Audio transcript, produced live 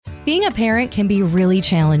Being a parent can be really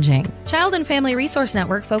challenging. Child and Family Resource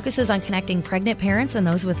Network focuses on connecting pregnant parents and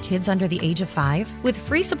those with kids under the age of 5 with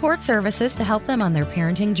free support services to help them on their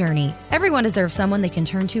parenting journey. Everyone deserves someone they can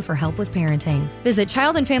turn to for help with parenting. Visit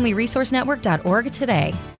childandfamilyresourcenetwork.org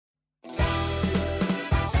today.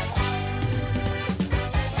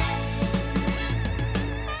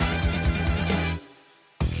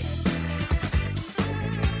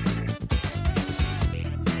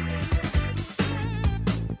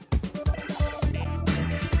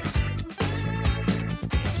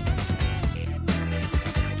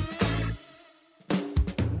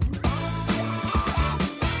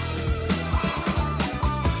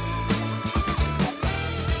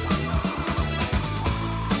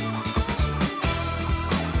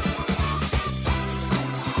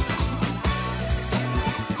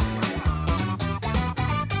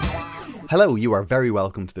 Hello, you are very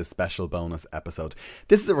welcome to this special bonus episode.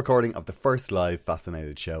 This is a recording of the first live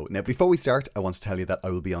Fascinated show. Now, before we start, I want to tell you that I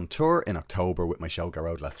will be on tour in October with my show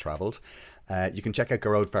Garrod Less Travelled. You can check out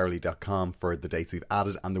garrodfarrelly.com for the dates we've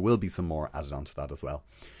added, and there will be some more added onto that as well.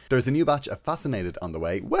 There's a new batch of Fascinated on the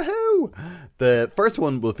way. Woohoo! The first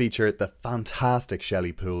one will feature the fantastic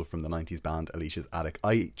Shelley Poole from the 90s band Alicia's Attic.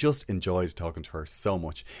 I just enjoyed talking to her so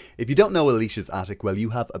much. If you don't know Alicia's Attic, well, you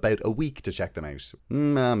have about a week to check them out.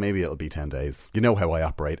 Maybe it'll be 10 days. You know how I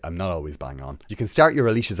operate. I'm not always bang on. You can start your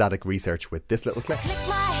Alicia's Attic research with this little clip. Click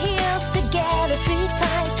my heels together 3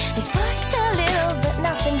 times. They sparked a little, but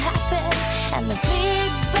nothing happened. And the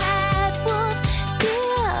big bad wolf's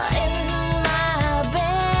still in my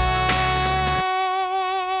bed.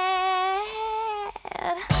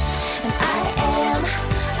 And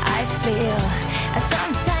I feel, I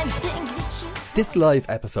sometimes think that you... This live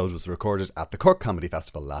episode was recorded at the Cork Comedy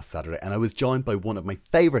Festival last Saturday, and I was joined by one of my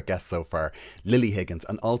favourite guests so far, Lily Higgins,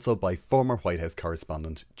 and also by former White House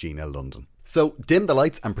correspondent Gina London. So dim the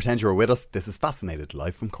lights and pretend you're with us. This is Fascinated,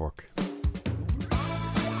 live from Cork.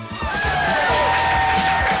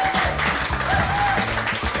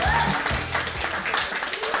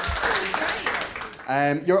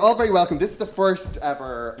 You're all very welcome. This is the first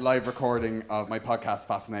ever live recording of my podcast,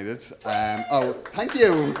 Fascinated. Thank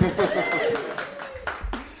you.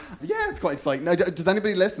 Yeah, it's quite exciting. Now, does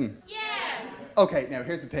anybody listen? Yes! Okay, now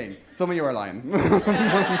here's the thing. Some of you are lying.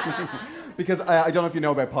 Because I don't know if you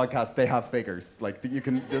know about podcasts, they have figures. Like, you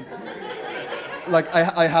can...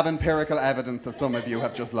 I have empirical evidence that some of you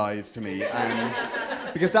have just lied to me.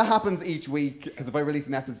 Because that happens each week, because if I release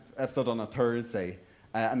an episode on a Thursday,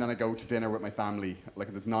 and then I go to dinner with my family, like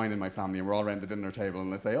there's 9 in my family, and we're all around the dinner table,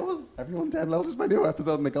 and they say, "Oh, has everyone downloaded my new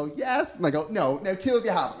episode?" And they go, "Yes." And I go, "No, now 2 of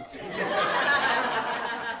you haven't."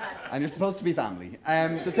 And you're supposed to be family.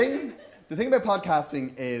 The thing about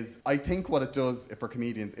podcasting is, I think what it does for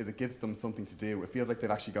comedians is it gives them something to do. It feels like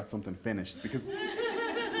they've actually got something finished, because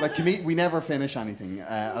like we never finish anything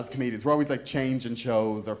as comedians. We're always like changing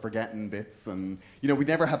shows or forgetting bits, and we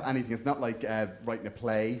never have anything. It's not like writing a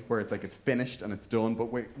play where it's like it's finished and it's done. But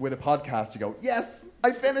with a podcast, you go, "Yes,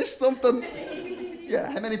 I finished something." Yeah,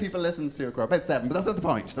 how many people listen to your About 7, but that's not the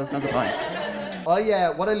point. That's not the point.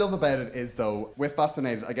 What I love about it is, though, with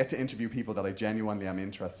Fascinated, I get to interview people that I genuinely am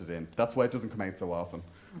interested in. That's why it doesn't come out so often.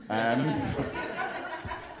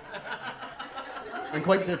 And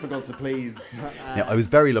quite difficult to please. Now, I was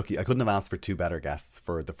very lucky. I couldn't have asked for 2 better guests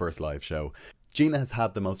for the first live show. Gina has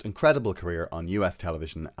had the most incredible career on US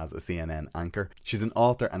television as a CNN anchor. She's an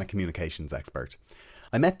author and a communications expert.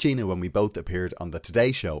 I met Gina when we both appeared on the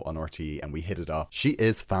Today Show on RTE, and we hit it off. She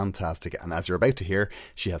is fantastic, and as you're about to hear,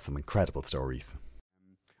 she has some incredible stories.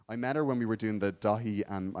 I met her when we were doing the Dahi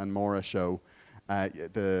and Maura show,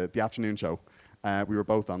 the afternoon show. We were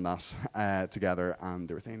both on that together, and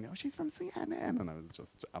they were saying, "Oh, she's from CNN," and I was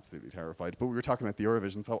just absolutely terrified. But we were talking about the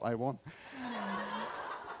Eurovision, so I won.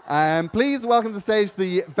 Please welcome to the stage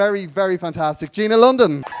the very, very fantastic Gina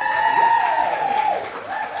London.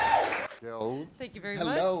 Thank you very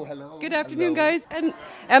much. Hello. Good afternoon, guys. And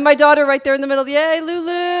my daughter right there in the middle. Yay,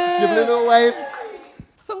 Lulu. Give Lulu a wave.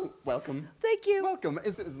 So, welcome. Thank you. Welcome.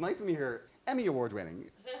 It's nice when you hear Emmy Award winning.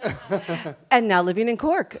 And now living in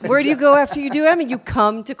Cork. Where do you go after you do Emmy? You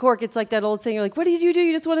come to Cork. It's like that old saying, you're like, "What do? You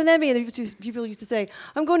just won an Emmy." And people used to say,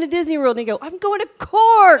 "I'm going to Disney World." And you go, "I'm going to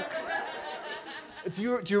Cork." Do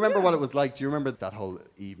you remember what it was like? Do you remember that whole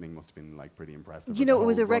evening? Must have been like pretty impressive. It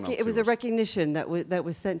was a recognition that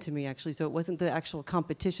was sent to me, actually. So it wasn't the actual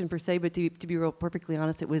competition per se, but to be perfectly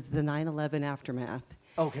honest, it was the 9/11 aftermath.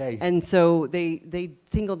 Okay. And so they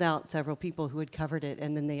singled out several people who had covered it,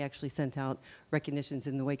 and then they actually sent out recognitions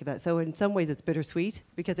in the wake of that. So in some ways it's bittersweet,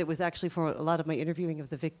 because it was actually for a lot of my interviewing of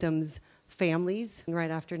the victims' families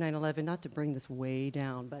right after 9/11, not to bring this way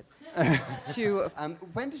down, but to...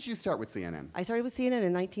 When did you start with CNN? I started with CNN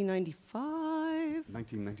in 1995.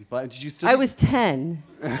 1995. Did you study? I was 10.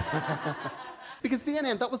 Because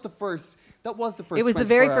CNN, that was the first. It was the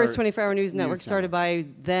very first 24-hour 24-hour news network, channel. started by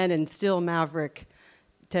then and still maverick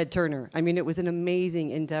Ted Turner. I mean, it was an amazing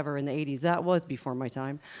endeavor in the 80s. That was before my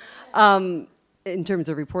time, in terms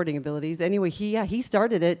of reporting abilities. Anyway, he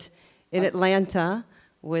started it in Atlanta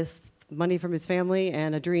with money from his family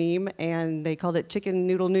and a dream, and they called it Chicken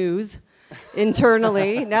Noodle News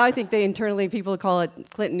internally. Now I think people call it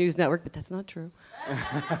Clinton News Network, but that's not true.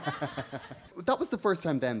 That was the first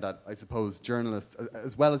time then that I suppose journalists,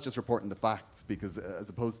 as well as just reporting the facts, because as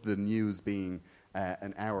opposed to the news being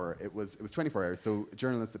an hour, it was 24 hours. So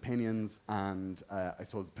journalists' opinions and I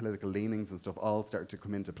suppose political leanings and stuff all started to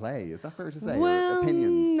come into play. Is that fair to say? Well, or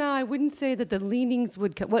opinions? no, I wouldn't say that the leanings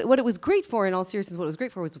would. What it was great for, in all seriousness, what it was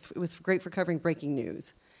great for was it was great for covering breaking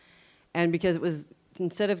news, and because it was,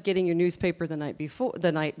 instead of getting your newspaper the night before,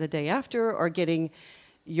 the day after, or getting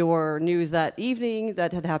your news that evening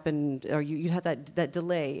that had happened, or you had that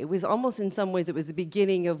delay. It was almost, in some ways, it was the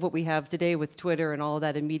beginning of what we have today with Twitter and all of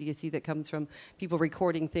that immediacy that comes from people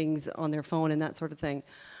recording things on their phone and that sort of thing.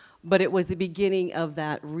 But it was the beginning of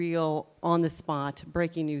that real, on-the-spot,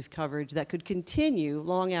 breaking news coverage that could continue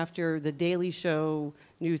long after the Daily Show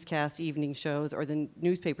newscast evening shows or the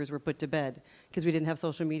newspapers were put to bed, because we didn't have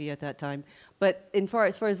social media at that time. But as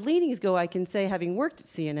far as leanings go, I can say, having worked at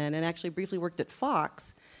CNN and actually briefly worked at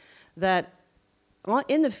Fox, that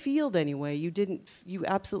in the field anyway, you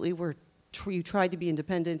absolutely were, you tried to be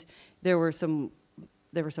independent. There were some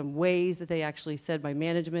ways that they actually said by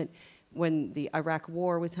management, when the Iraq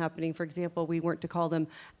War was happening, for example, we weren't to call them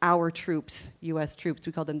our troops, U.S. troops.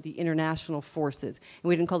 We called them the international forces. And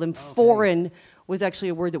we didn't call them foreign, was actually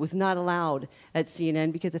a word that was not allowed at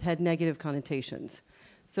CNN because it had negative connotations.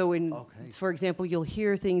 So for example, you'll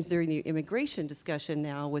hear things during the immigration discussion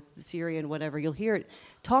now with Syria and whatever. You'll hear it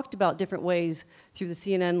talked about different ways through the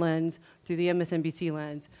CNN lens, through the MSNBC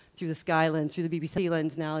lens, through the Sky lens, through the BBC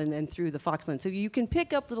lens now, and then through the Fox lens. So you can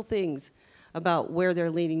pick up little things about where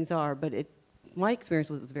their leanings are, but my experience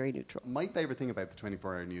was very neutral. My favourite thing about the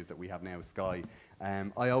 24-hour news that we have now is Sky.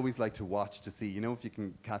 I always like to watch to see, if you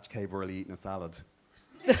can catch Kay Burley eating a salad.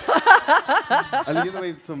 And the other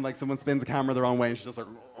way, someone spins the camera the wrong way and she's just like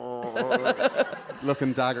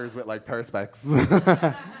looking daggers with like perspex.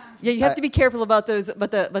 Yeah, you have to be careful about those,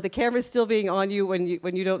 but the camera's still being on you when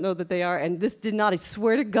you don't know that they are. And this did not, I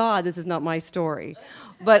swear to God, this is not my story,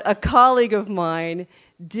 but a colleague of mine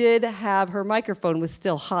did have her microphone was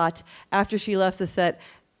still hot after she left the set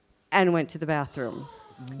and went to the bathroom.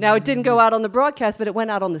 Now, it didn't go out on the broadcast, but it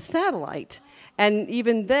went out on the satellite. And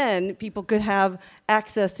even then, people could have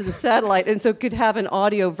access to the satellite, and so could have an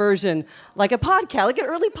audio version, like a podcast, like an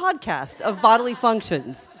early podcast of bodily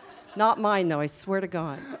functions. Not mine, though, I swear to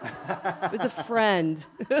God. It was a friend.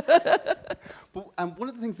 But one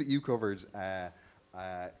of the things that you covered,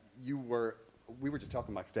 we were just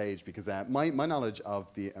talking backstage, because my knowledge of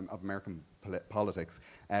American politics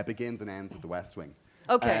begins and ends with the West Wing.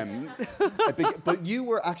 Okay. But you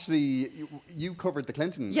were actually you covered the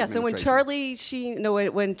Clinton. Yeah. So when administration.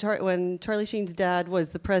 when Charlie Sheen's dad was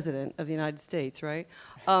the president of the United States, right?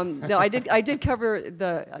 No, I did cover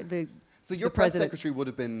the. So your press secretary would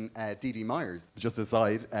have been Dee Dee Myers. Just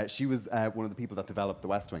aside, she was one of the people that developed the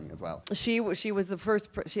West Wing as well. She was the first,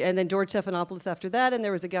 and then George Stephanopoulos after that, and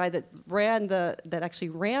there was a guy that actually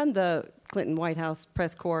ran the Clinton White House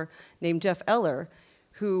press corps named Jeff Eller,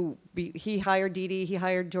 who he hired Dee Dee, he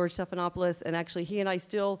hired George Stephanopoulos, and actually he and I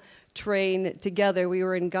still train together. We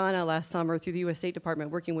were in Ghana last summer through the U.S. State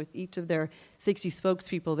Department working with each of their 60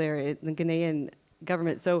 spokespeople there in the Ghanaian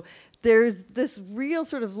government. So there's this real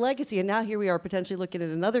sort of legacy, and now here we are potentially looking at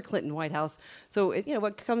another Clinton White House. So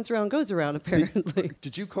what comes around goes around, apparently.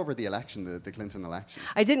 Did you cover the election, the Clinton election?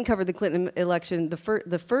 I didn't cover the Clinton election.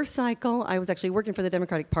 The first cycle, I was actually working for the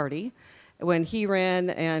Democratic Party when he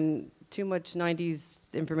ran, and too much 90s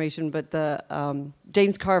information, but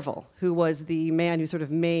James Carville, who was the man who sort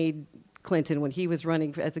of made Clinton when he was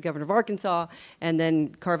running as the governor of Arkansas, and then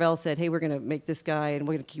Carville said, hey, we're going to make this guy, and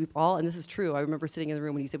we're going to keep all, and this is true, I remember sitting in the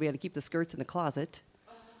room when he said we had to keep the skirts in the closet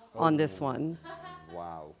on this one.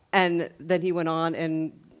 Wow. And then he went on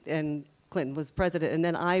and Clinton was president, and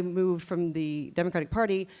then I moved from the Democratic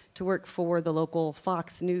Party to work for the local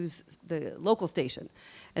Fox News, the local station.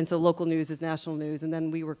 And so local news is national news, and then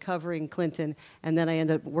we were covering Clinton, and then I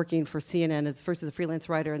ended up working for CNN first as a freelance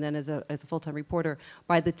writer and then as a full-time reporter.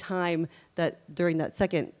 By the time that, during that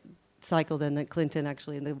second cycle then, that Clinton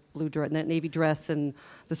actually in the blue dress, that navy dress and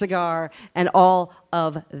the cigar and all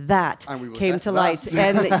of that came to light.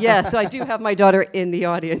 And yeah, so I do have my daughter in the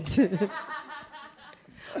audience.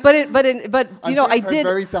 But you know, sure I did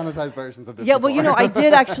very sanitized versions of this. Yeah, before. well, you know, I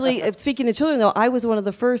did actually. Speaking to children, though, I was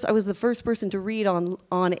the first person to read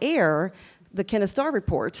on air the Kenneth Starr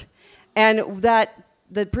report, and that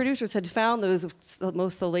the producers had found those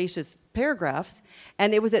most salacious paragraphs,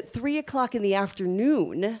 and it was at 3:00 in the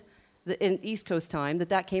afternoon, in East Coast time,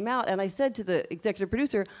 that came out. And I said to the executive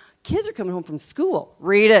producer, "Kids are coming home from school.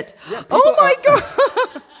 Read it." Yeah, oh my God.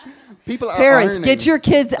 People are Parents, ironing. get your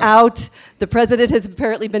kids out. The president has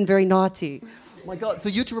apparently been very naughty. Oh my God! So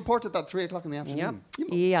you to report at that 3:00 in the afternoon. Yep.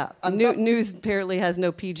 Yeah. And News apparently has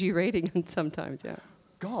no PG rating sometimes. Yeah.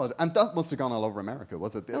 God, and that must have gone all over America,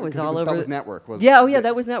 was it? That was all over. That was network, was yeah. Oh yeah,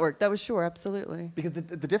 that was network. That was sure, absolutely. Because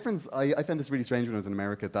the difference, I found this really strange when I was in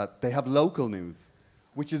America, that they have local news,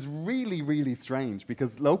 which is really, really strange.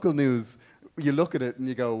 Because local news, you look at it and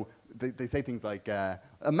you go, they say things like,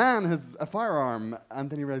 a man has a firearm, and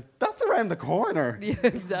then you realize, that's around the corner. Yeah,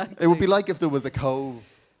 exactly. It would be like if there was a Cove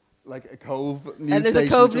news station. And there's a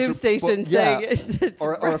Cove news station saying it's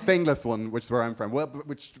or a Fingless one, which is where I'm from. Well,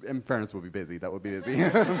 which in fairness would be busy. That would be busy.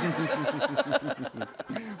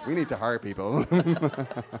 We need to hire people.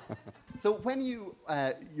 So when you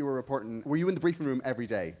were reporting, were you in the briefing room every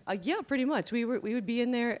day? Yeah, pretty much. We would be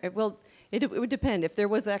in there. Well, it would depend. If there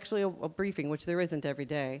was actually a briefing, which there isn't every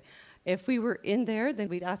day, if we were in there, then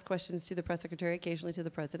we'd ask questions to the press secretary, occasionally to the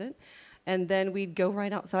president, and then we'd go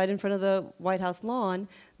right outside in front of the White House lawn.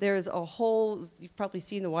 There's a whole, you've probably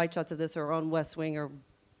seen the wide shots of this or on West Wing or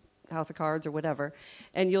House of Cards or whatever,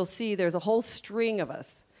 and you'll see there's a whole string of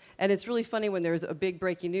us. And it's really funny when there's a big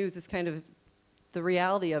breaking news, it's kind of, the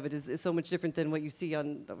reality of it is so much different than what you see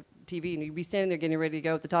on TV. And you'd be standing there getting ready to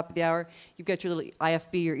go at the top of the hour. You've got your little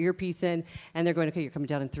IFB, your earpiece in, and they're going, okay, you're coming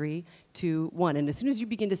down in 3, 2, 1. And as soon as you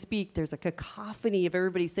begin to speak, there's a cacophony of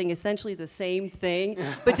everybody saying essentially the same thing,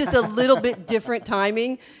 but just a little bit different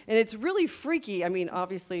timing. And it's really freaky. I mean,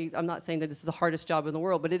 obviously, I'm not saying that this is the hardest job in the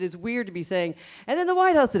world, but it is weird to be saying, and in the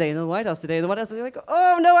White House today, and in the White House today, and the White House today. You're like,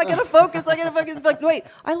 oh, no, I got to focus. But wait,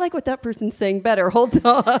 I like what that person's saying better. Hold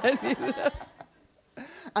on.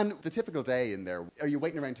 And the typical day in there, are you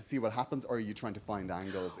waiting around to see what happens, or are you trying to find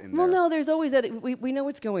angles in there? Well, no, there's always that. We know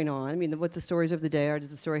what's going on. I mean, what the stories of the day are.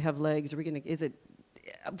 Does the story have legs? Are we going to, is it,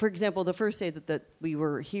 for example, the first day that we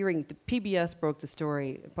were hearing, the PBS broke the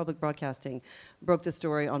story, public broadcasting broke the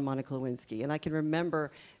story on Monica Lewinsky. And I can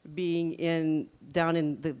remember being down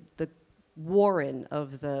in the Warren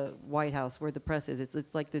of the White House, where the press is.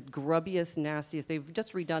 It's like the grubbiest, nastiest. They've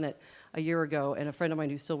just redone it a year ago, and a friend of mine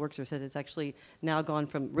who still works there said it's actually now gone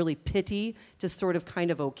from really pitty to sort of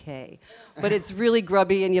kind of okay. But it's really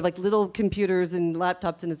grubby, and you have like little computers and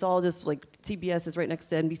laptops, and it's all just like CBS is right next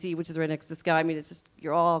to NBC, which is right next to Sky. I mean, it's just,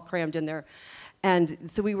 you're all crammed in there. And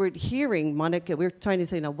so we were hearing Monica, we were trying to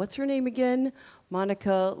say, now, what's her name again?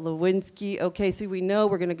 Monica Lewinsky. Okay, so we know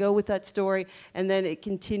we're going to go with that story. And then it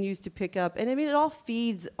continues to pick up. And I mean, it all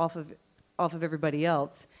feeds off of everybody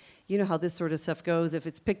else. You know how this sort of stuff goes. If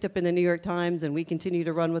it's picked up in the New York Times and we continue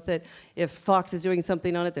to run with it, if Fox is doing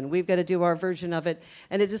something on it, then we've got to do our version of it.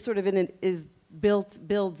 And it just sort of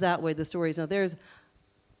builds that way, the stories. Now,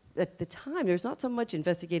 at the time, there's not so much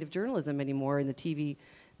investigative journalism anymore in the TV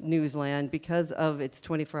newsland because of its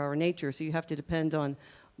 24-hour nature. So you have to depend on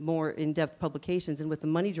more in-depth publications. And with the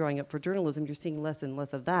money drawing up for journalism, you're seeing less and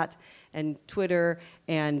less of that. And Twitter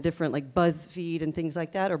and different like BuzzFeed and things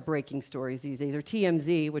like that are breaking stories these days. Or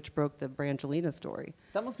TMZ, which broke the Brangelina story.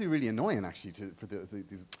 That must be really annoying, actually,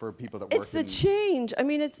 for people that work. It's the change. I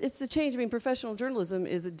mean, it's the change. I mean, professional journalism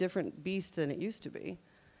is a different beast than it used to be,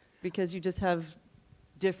 because you just have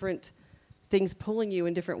different things pulling you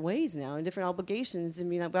in different ways now, and different obligations. I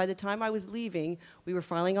mean, by the time I was leaving, we were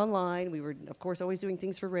filing online. We were, of course, always doing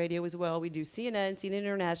things for radio as well. We do CNN, CNN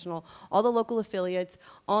International, all the local affiliates,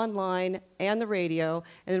 online, and the radio.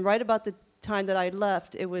 And then right about the time that I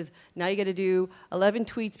left, it was, now you got to do 11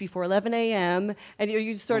 tweets before 11 a.m. And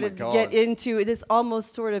you sort of get into this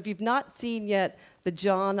almost sort of, you've not seen yet the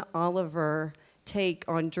John Oliver take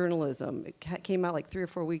on journalism. It came out like 3 or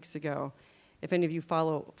 4 weeks ago. If any of you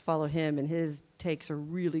follow him, and his takes are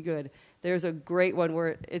really good. There's a great one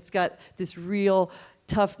where it's got this real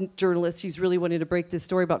tough journalist. She's really wanting to break this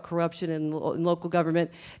story about corruption in local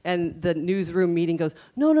government. And the newsroom meeting goes,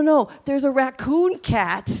 no, there's a raccoon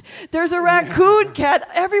cat. There's a raccoon cat.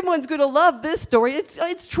 Everyone's going to love this story.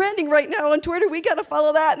 It's trending right now on Twitter. We got to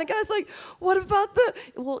follow that. And the guy's like, what about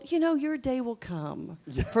well, your day will come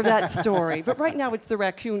for that story. But right now it's the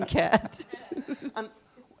raccoon cat. And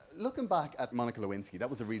looking back at Monica Lewinsky, that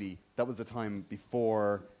was the time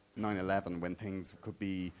before 9/11 when things could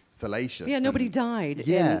be salacious. Yeah, nobody died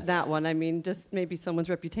in that one. I mean, just maybe someone's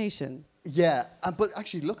reputation. Yeah, but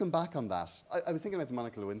actually looking back on that, I was thinking about the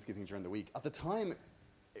Monica Lewinsky thing during the week. At the time,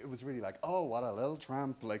 it was really like, oh, what a little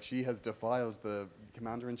tramp, like she has defiled the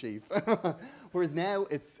commander-in-chief. Whereas now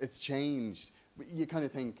it's changed. You kind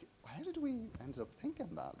of think, how did we end up thinking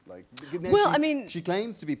that? Like, she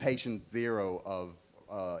claims to be patient zero of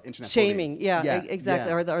internet shaming, bullying.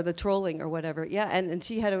 Exactly, or the trolling or whatever. Yeah, and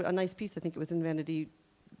she had a nice piece. I think it was in Vanity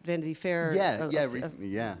Fair.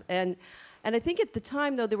 Recently. And I think at the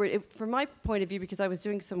time, though, from my point of view, because I was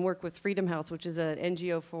doing some work with Freedom House, which is an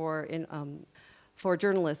NGO for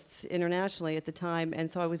journalists internationally at the time, and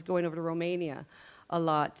so I was going over to Romania a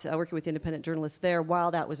lot, working with independent journalists there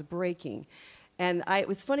while that was breaking. And it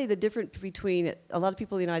was funny, the difference between a lot of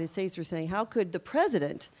people in the United States were saying, how could the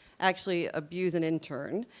president actually abuse an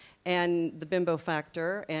intern, and the bimbo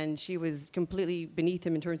factor, and she was completely beneath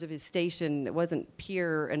him in terms of his station. It wasn't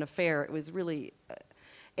peer and affair. It was really,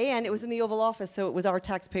 and it was in the Oval Office, so it was our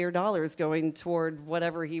taxpayer dollars going toward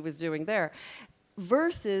whatever he was doing there.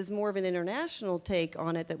 Versus more of an international take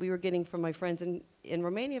on it that we were getting from my friends in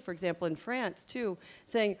Romania, for example, in France too,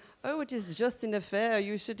 saying, oh, it is just an affair,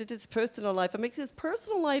 it is personal life. It makes his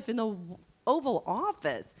personal life in the Oval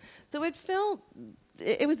Office. So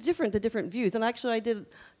it was different, the different views. And actually I did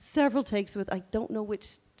several takes with, I don't know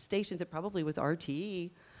which stations, it probably was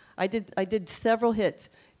RTE. I did several hits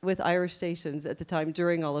with Irish stations at the time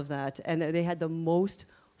during all of that, and they had the most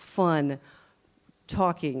fun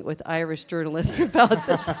talking with Irish journalists about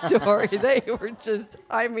the story. They were just,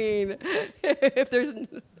 I mean, if there's...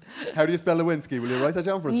 How do you spell Lewinsky? Will you write that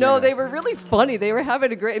down for us? No, they were really funny. They were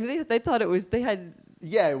having a great... I mean, they thought it was... They had...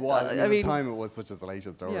 Yeah, it was. At the time, it was such a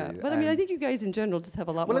salacious story. Yeah, but I mean, I think you guys in general just have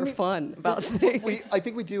a lot more fun about things. I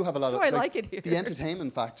think we do have a lot of... I like it here. The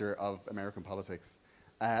entertainment factor of American politics.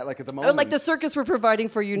 Like at the moment... Oh, like the circus we're providing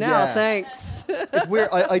for you now, thanks. It's weird.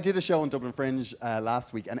 I did a show on Dublin Fringe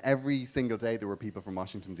last week, and every single day there were people from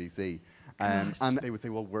Washington, D.C. And they would say,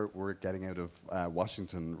 well, we're getting out of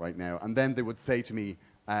Washington right now. And then they would say to me,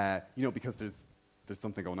 because there's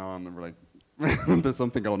something going on, and we're like, there's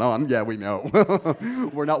something going on. Yeah, we know.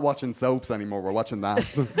 We're not watching soaps anymore. We're watching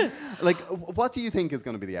that. Like, what do you think is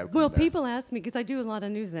going to be the outcome? Well, there? People ask me, because I do a lot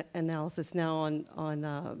of news analysis now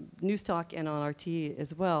on News Talk and on RT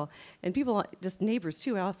as well. And people, just neighbors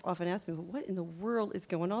too, often ask me, well, what in the world is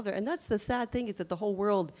going on there? And that's the sad thing, is that the whole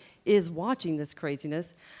world is watching this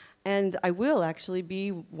craziness. And I will actually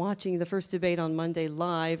be watching the first debate on Monday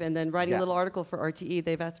live, and then writing a little article for RTE.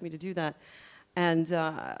 They've asked me to do that. And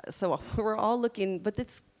so we're all looking, but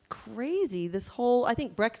it's crazy, this whole, I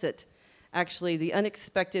think Brexit, actually, the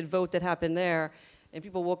unexpected vote that happened there, and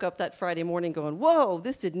people woke up that Friday morning going, whoa,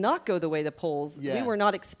 this did not go the way the polls, we were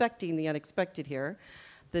not expecting the unexpected here.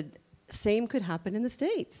 The same could happen in the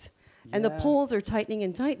States. And the polls are tightening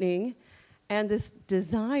and tightening, and this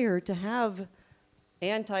desire to have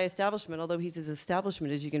anti-establishment, although he's as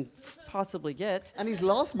establishment as you can possibly get. And he's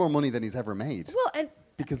lost more money than he's ever made. Well, and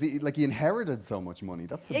because he inherited so much money.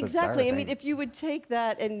 That's the exactly. thing. I mean, if you would take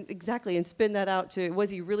that and spin that out to,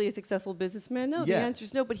 was he really a successful businessman? No, the answer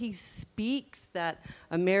is no. But he speaks that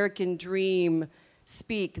American dream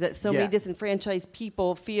speak that so many disenfranchised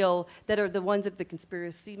people feel, that are the ones of the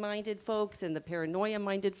conspiracy-minded folks and the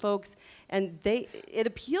paranoia-minded folks, and it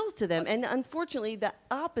appeals to them. And unfortunately, the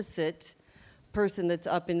opposite person that's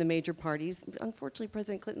up in the major parties, unfortunately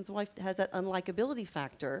President Clinton's wife has that unlikability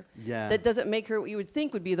factor that doesn't make her what you would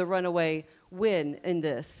think would be the runaway win in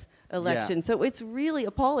this election. So it's really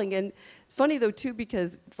appalling. And it's funny though too,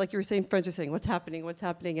 because like you were saying, friends are saying, what's happening?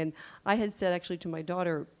 And I had said actually to my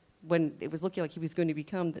daughter, when it was looking like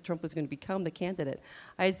that Trump was going to become the candidate,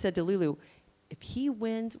 I had said to Lulu, if he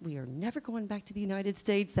wins, we are never going back to the United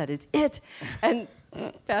States. That is it. And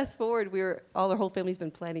fast forward, our whole family's been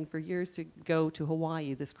planning for years to go to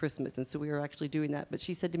Hawaii this Christmas, and so we are actually doing that. But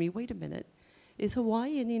she said to me, wait a minute, is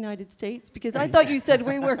Hawaii in the United States? Because I thought you said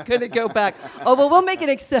we weren't going to go back. Oh, well, we'll make an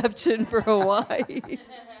exception for Hawaii.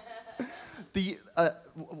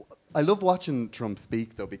 I love watching Trump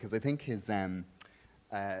speak, though, because I think his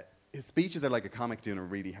speeches are like a comic doing a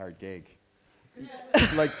really hard gig.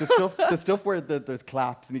 Like the stuff where there's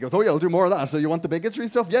claps and he goes, oh yeah, I'll do more of that. So you want the bigotry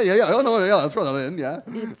stuff? Yeah. Oh no, yeah, I'll throw that in. Yeah.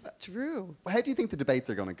 It's true. How do you think the debates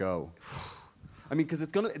are going to go? I mean, because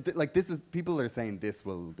it's going to like this is people are saying this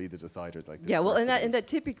will be the decider. Like this Yeah, well, first and that debate.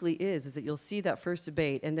 typically is that you'll see that first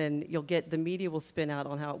debate, and then you'll get the media will spin out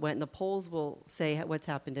on how it went, and the polls will say what's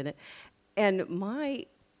happened in it. And my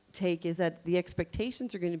take is that the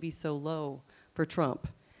expectations are going to be so low for Trump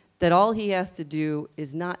that all he has to do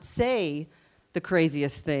is not say the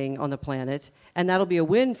craziest thing on the planet, and that'll be a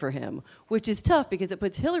win for him, which is tough because it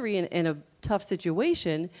puts Hillary in a tough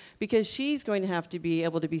situation because she's going to have to be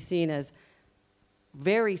able to be seen as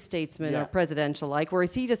very statesman or presidential-like,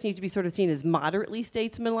 whereas he just needs to be sort of seen as moderately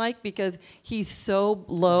statesman-like because he's so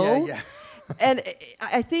low. Yeah. And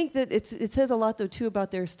I think that it says a lot, though, too,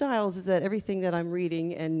 about their styles, is that everything that I'm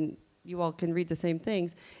reading, and you all can read the same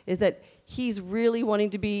things, is that he's really wanting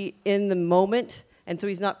to be in the moment, and so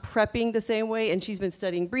he's not prepping the same way, and she's been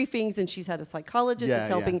studying briefings, and she's had a psychologist that's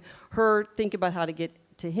helping her think about how to get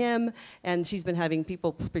to him, and she's been having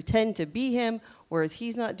people pretend to be him, whereas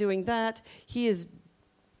he's not doing that. He is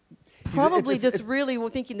probably just really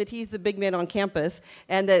thinking that he's the big man on campus,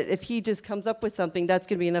 and that if he just comes up with something, that's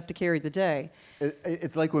going to be enough to carry the day.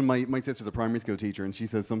 It's like when my sister's a primary school teacher, and she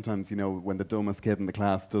says sometimes, you know, when the dumbest kid in the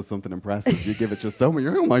class does something impressive, you give it just so much.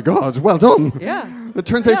 Oh my God, well done. Yeah. It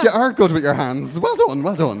turns out you are good with your hands. Well done,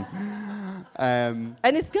 well done. And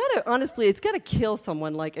it's got to, honestly, it's got to kill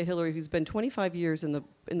someone like a Hillary who's been 25 years in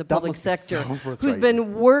the public sector, so who's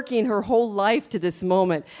been working her whole life to this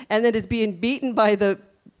moment, and then is being beaten by the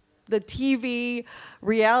TV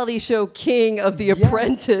reality show king of The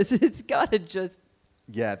Apprentice. It's got to just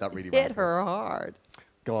that really hit rankles. her hard.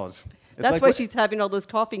 God. It's That's like why she's having all those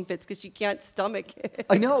coughing fits, because she can't stomach it.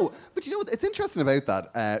 I know, but you know what? It's interesting about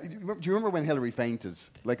that. Do you remember when Hillary fainted?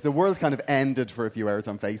 Like the world kind of ended for a few hours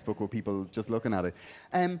on Facebook with people just looking at it.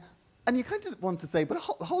 And you kind of want to say, but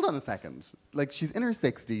hold on a second. Like she's in her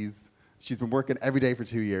 60s. She's been working every day for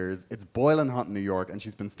 2 years. It's boiling hot in New York, and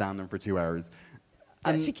she's been standing for 2 hours.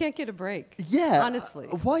 And she can't get a break. Yeah. Honestly.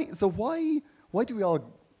 Why do we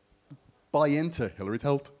all buy into Hillary's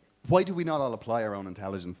health? Why do we not all apply our own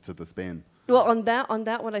intelligence to the spin? Well, on that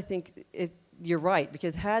one, I think you're right,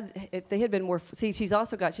 because if they had been more. See, she's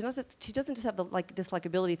also got. She doesn't just have the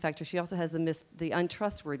dislikability factor. She also has the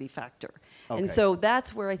untrustworthy factor, and so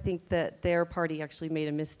that's where I think that their party actually made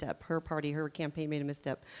a misstep. Her party, her campaign made a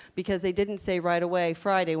misstep because they didn't say right away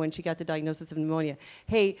Friday when she got the diagnosis of pneumonia,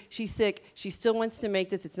 "Hey, she's sick. She still wants to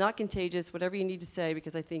make this. It's not contagious. Whatever you need to say,"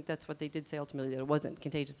 because I think that's what they did say ultimately, that it wasn't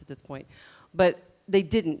contagious at this point, but. They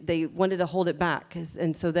didn't. They wanted to hold it back.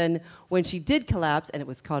 And so then when she did collapse, and it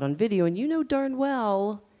was caught on video, and you know darn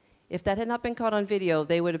well, if that had not been caught on video,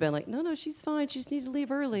 they would have been like, no, she's fine. She just needed to leave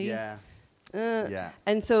early. Yeah.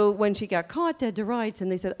 And so when she got caught dead to rights, and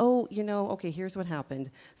they said, okay, here's what happened.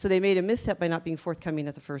 So they made a misstep by not being forthcoming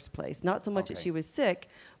at the first place. Not so much that she was sick,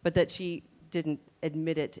 but that she didn't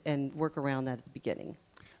admit it and work around that at the beginning.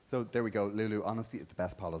 So there we go, Lulu. Honesty is the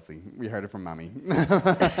best policy. We heard it from Mammy.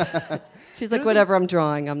 She's like, whatever I'm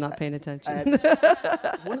drawing, I'm not paying attention.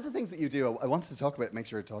 One of the things that you do, I wanted to talk about, make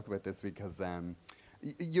sure to talk about this because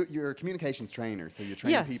you're a communications trainer, so you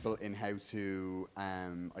train people in how to,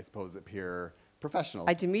 I suppose, appear professional.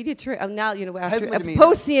 I do media training. Now, How's my demeanor?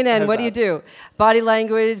 post CNN, How's what do you that? do? Body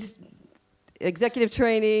language, executive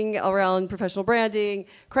training around professional branding,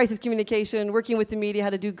 crisis communication, working with the media, how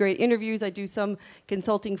to do great interviews. I do some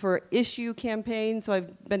consulting for issue campaigns. So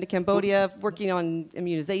I've been to Cambodia, working on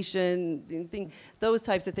immunization, those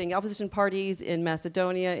types of things. Opposition parties in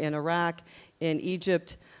Macedonia, in Iraq, in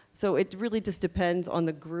Egypt. So it really just depends on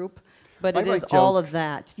the group. But it is all of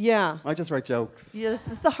that. Yeah. I just write jokes. Yeah,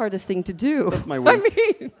 that's the hardest thing to do. That's my week.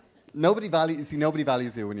 I mean... Nobody values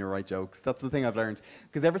you when you write jokes. That's the thing I've learned.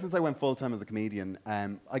 Because ever since I went full-time as a comedian,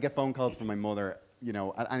 I get phone calls from my mother,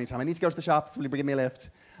 at any time. I need to go to the shops. Will you give me a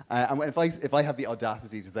lift? And if I have the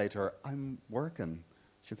audacity to say to her, I'm working,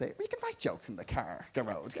 she'll say, well, you can write jokes in the car,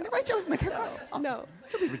 Garrod. Can you write jokes in the car? No.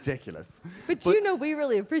 Don't be ridiculous. But we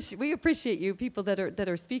really appreciate you people that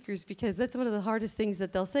are speakers, because that's one of the hardest things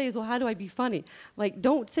that they'll say is, well, how do I be funny? Like,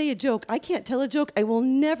 don't say a joke. I can't tell a joke. I will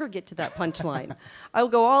never get to that punchline. I'll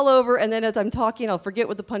go all over, and then as I'm talking, I'll forget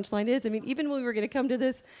what the punchline is. I mean, even when we were going to come to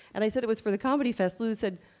this, and I said it was for the Comedy Fest, Lou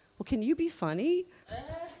said, well, can you be funny?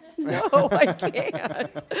 No, I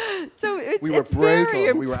can't. So it's brutal. Very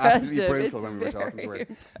impressive. We were absolutely brutal It's when we were talking to her.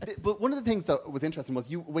 But one of the things that was interesting was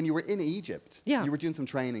when you were in Egypt, you were doing some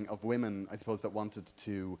training of women, I suppose, that wanted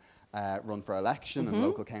to run for election and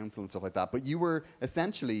local council and stuff like that. But you were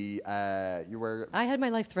essentially, I had my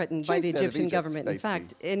life threatened by the chased out of Egyptian Egypt, government. In basically.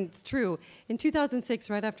 fact, and it's true. In 2006,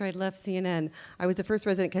 right after I'd left CNN, I was the first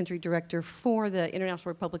resident country director for the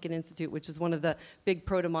International Republican Institute, which is one of the big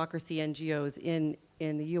pro-democracy NGOs in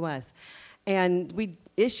the U.S. And we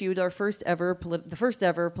issued our first ever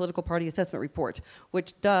political party assessment report,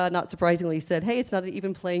 which, not surprisingly, said, hey, it's not an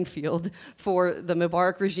even playing field for the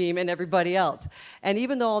Mubarak regime and everybody else. And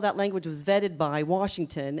even though all that language was vetted by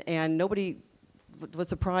Washington and nobody was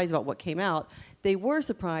surprised about what came out, they were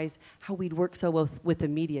surprised how we'd worked so well with the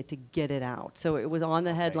media to get it out. So it was on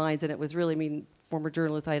the headlines, and it was really, former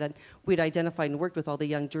journalists, we'd identified and worked with all the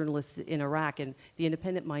young journalists in Iraq and the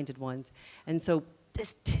independent-minded ones. And so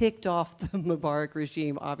this ticked off the Mubarak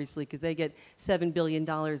regime, obviously, because they get $7 billion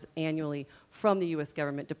annually from the U.S.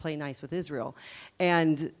 government to play nice with Israel.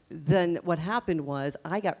 And then what happened was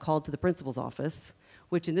I got called to the principal's office,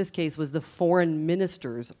 which in this case was the foreign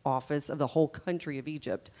minister's office of the whole country of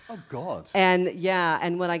Egypt. Oh, God. And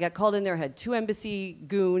when I got called in there, I had 2 embassy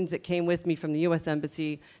goons that came with me from the U.S.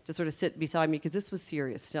 embassy to sort of sit beside me, because this was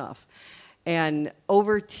serious stuff. And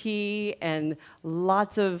over tea and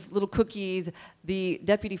lots of little cookies, the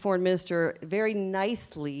deputy foreign minister very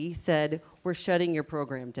nicely said, we're shutting your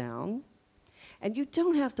program down. And you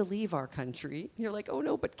don't have to leave our country. You're like, oh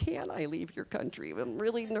no, but can I leave your country? I'm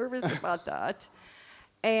really nervous about that.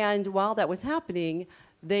 And while that was happening,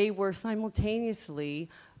 they were simultaneously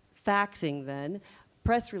faxing then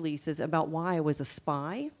press releases about why I was a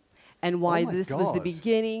spy, and why this was the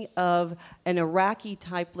beginning of an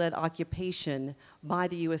Iraqi-type-led occupation by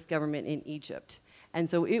the U.S. government in Egypt. And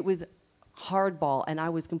so it was hardball, and I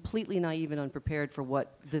was completely naive and unprepared for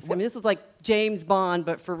what this... I mean, this was like James Bond,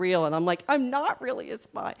 but for real, and I'm like, I'm not really a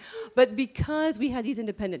spy. But because we had these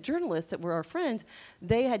independent journalists that were our friends,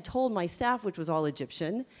 they had told my staff, which was all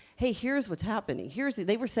Egyptian, hey, here's what's happening.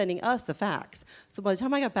 They were sending us the facts. So by the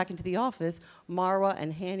time I got back into the office, Marwa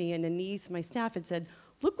and Hani and Anise, my staff, had said,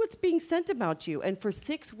 look what's being sent about you. And for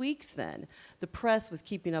 6 weeks then, the press was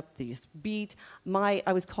keeping up this beat.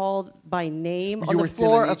 I was called by name on the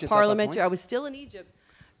floor of Parliament. I was still in Egypt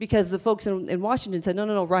because the folks in Washington said,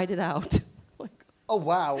 no, write it out. Oh,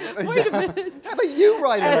 wow. Wait a minute. How about you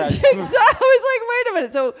write it out? I was like, wait a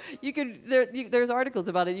minute. So there's articles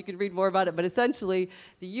about it. You can read more about it. But essentially,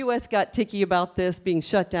 the U.S. got ticky about this being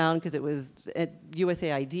shut down because it was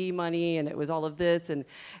USAID money and it was all of this.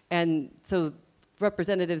 And so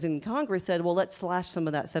representatives in Congress said, well, let's slash some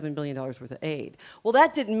of that $7 billion worth of aid. Well,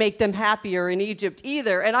 that didn't make them happier in Egypt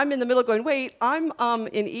either. And I'm in the middle going, wait, I'm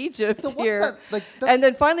in Egypt here. And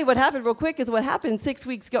then finally what happened real quick is what happened 6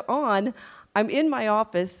 weeks on, I'm in my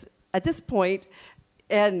office at this point,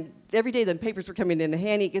 and every day the papers were coming in to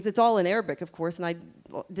Hani, because it's all in Arabic, of course, and I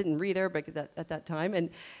didn't read Arabic at that time.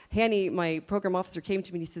 And Hani, my program officer, came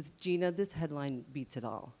to me and he says, Gina, this headline beats it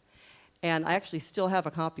all. And I actually still have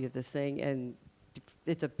a copy of this thing, and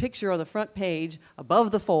it's a picture on the front page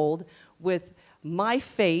above the fold with my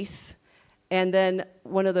face and then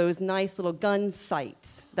one of those nice little gun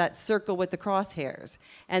sights, that circle with the crosshairs.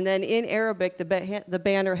 And then in Arabic, the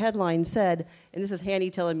banner headline said, and this is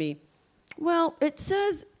Hani telling me, well, it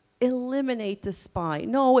says eliminate the spy.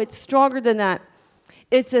 No, it's stronger than that.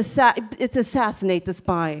 It's assassinate the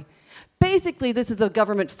spy. Basically, this is a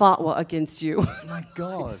government fatwa against you. My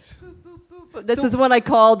God. This is when I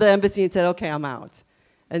called the embassy and said, okay, I'm out.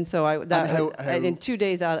 And so and in 2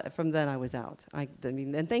 days out from then, I was out.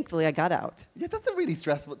 And thankfully, I got out. Yeah, that's a really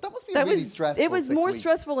stressful. That must be really stressful. It was more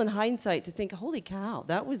stressful in hindsight to think, holy cow,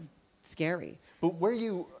 that was scary. But were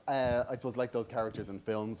you, I suppose, like those characters in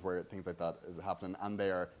films where things like that is happening, and they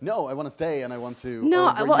are, no, I want to stay and I want to.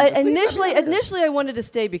 No, well, initially I wanted to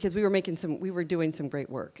stay because we were doing some great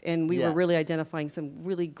work, and we were really identifying some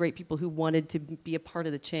really great people who wanted to be a part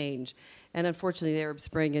of the change. And unfortunately, the Arab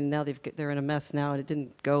Spring, and now they're in a mess now, and it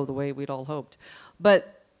didn't go the way we'd all hoped.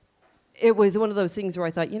 But it was one of those things where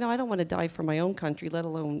I thought, I don't want to die for my own country, let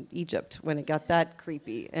alone Egypt, when it got that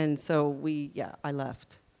creepy. And so I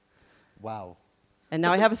left. Wow. And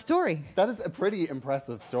now I have a story. That is a pretty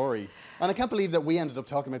impressive story. And I can't believe that we ended up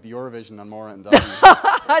talking about the Eurovision and Maura and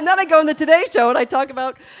And then I go on the Today Show and I talk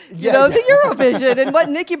about, the Eurovision and what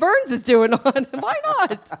Nikki Burns is doing on. Why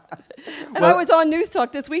not? And I was on News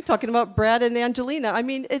Talk this week talking about Brad and Angelina. I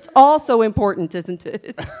mean, it's all so important, isn't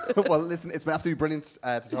it? Well, listen, it's been absolutely brilliant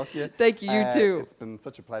to talk to you. Thank you, you too. It's been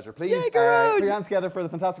such a pleasure. Please put your hands together for the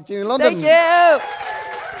fantastic June in London. Thank you.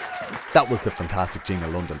 That was the fantastic Gina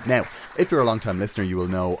London. Now, if you're a long-time listener, you will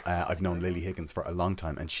know I've known Lily Higgins for a long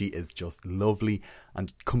time, and she is just lovely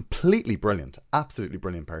and completely brilliant. Absolutely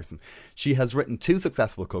brilliant person. She has written 2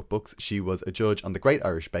 successful cookbooks. She was a judge on the Great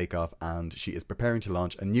Irish Bake Off, and she is preparing to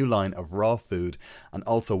launch a new line of raw food and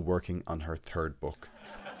also working on her 3rd book.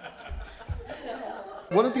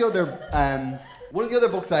 One of the other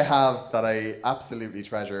books I have that I absolutely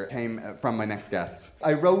treasure came from my next guest.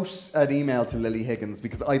 I wrote an email to Lily Higgins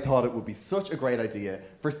because I thought it would be such a great idea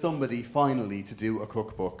for somebody finally to do a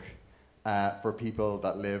cookbook for people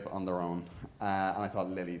that live on their own. And I thought,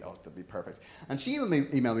 Lily, that'd be perfect. And she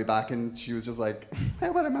emailed me back and she was just like, how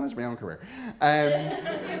about I manage my own career? She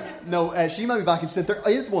emailed me back and she said, there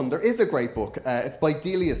is a great book. It's by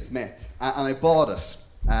Delia Smith. And I bought it.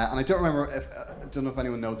 And I don't know if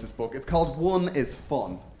anyone knows this book. It's called One is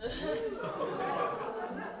Fun.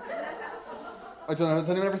 I don't know, has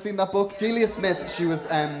anyone ever seen that book? Delia Smith, she was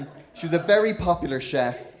a very popular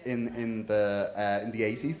chef in the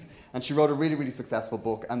 80s, and she wrote a really, really successful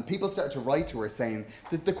book. And people started to write to her saying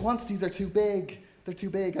that the quantities are too big. They're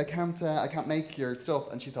too big. I can't make your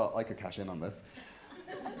stuff. And she thought, I could cash in on this.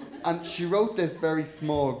 And she wrote this very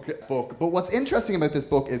smug book. But what's interesting about this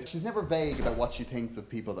book is she's never vague about what she thinks of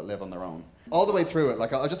people that live on their own. All the way through it,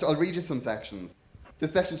 like I'll read you some sections.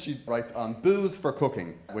 This section she writes on booze for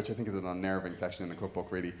cooking, which I think is an unnerving section in the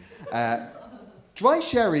cookbook, really. Dry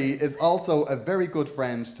sherry is also a very good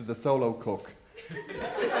friend to the solo cook.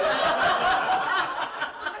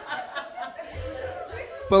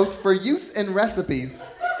 Both for use in recipes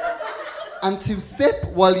and to sip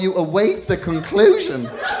while you await the conclusion.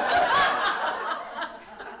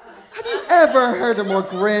 Have you ever heard a more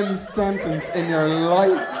grim sentence in your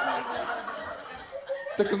life?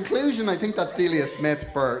 The conclusion, I think that's Delia Smith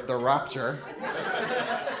for The Rapture.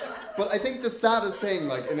 But I think the saddest thing,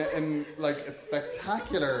 like in a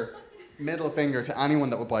spectacular middle finger to anyone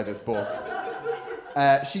that would buy this book,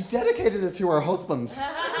 she dedicated it to her husband.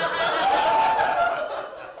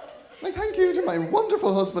 Like, thank you to my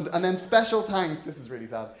wonderful husband. And then special thanks, this is really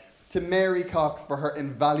sad, to Mary Cox for her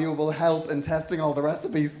invaluable help in testing all the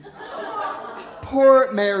recipes.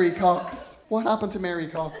 Poor Mary Cox. What happened to Mary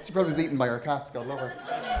Cox? She probably was eaten by her cats, God love her.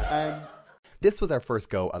 This was our first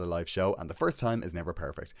go at a live show, and the first time is never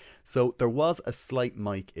perfect. So there was a slight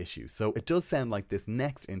mic issue. So it does sound like this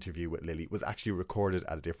next interview with Lily was actually recorded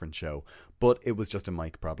at a different show, but it was just a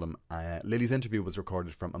mic problem. Lily's interview was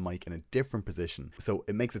recorded from a mic in a different position, so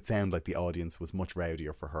it makes it sound like the audience was much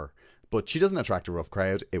rowdier for her. But she doesn't attract a rough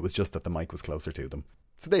crowd, it was just that the mic was closer to them.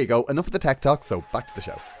 So there you go, enough of the tech talk, so back to the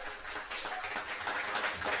show.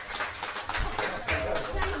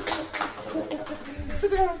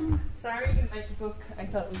 Sorry, I didn't like the book. I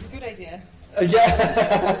thought it was a good idea.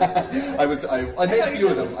 Yeah, I made a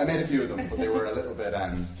few of them. But they were a little bit,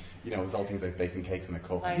 it was all things like baking cakes in a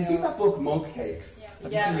cup. Have you seen that book, Mug Cakes?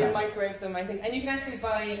 Yeah, we microwave them, I think. And you can actually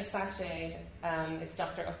buy a sachet. It's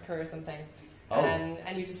Dr. Utker or something. Oh.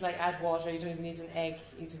 And you just add water. You don't even need an egg.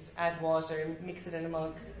 You just add water, mix it in a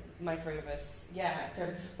mug, microwave it. Yeah.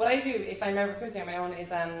 What I do if I'm ever cooking on my own is,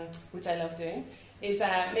 which I love doing, is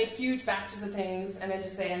make huge batches of things and then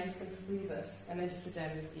just say, I'm just going to freeze it, and then just sit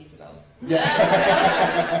down and just eat it all.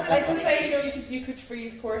 Yeah. Like just say, you could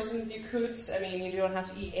freeze portions, you don't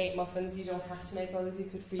have to eat 8 muffins, you don't have to make all these, you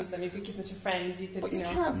could freeze them, you could give them to friends, you could, but you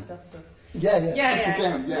can. Stuff. Yeah. Just sit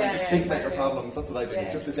down, just think about your problems, that's what I do.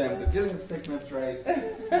 Yeah. Just sit down, you don't have to take them out the tray.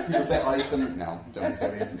 People say ice them, no, don't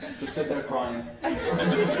say it. Just sit there crying.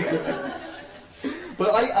 But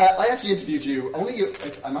I actually interviewed you,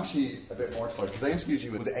 I'm actually a bit mortified, because I interviewed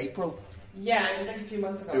you, was it April? Yeah, it was a few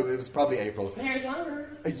months ago. It was probably April. My hair's longer.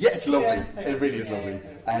 Yeah, it's lovely. It really is lovely.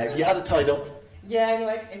 You had it tied up. Yeah, and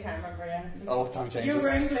I can't remember, yeah. Oh, time changes. You were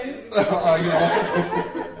wearing glue. I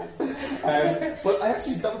know. But I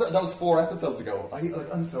actually, that was 4 episodes ago.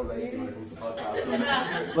 I'm so lazy when it comes to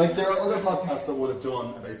podcasts. There are other podcasts that would have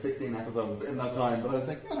done about 16 episodes in that time, but I was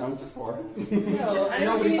like, just 4. No,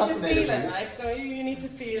 and you need to feel it, don't you? You need to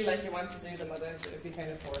feel like you want to do them, otherwise it would be kind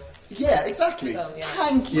of forced. Yeah, exactly. So, yeah.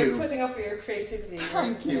 Thank you. We're putting up your creativity.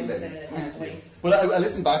 Thank you, Lily. Thank you. But I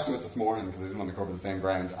listened back to it this morning because I didn't want to cover the same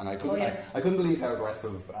ground, and I couldn't believe how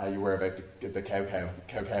aggressive you were about the cow.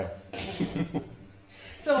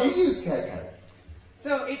 So, do you use cow?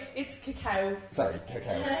 So it's cacao. Sorry,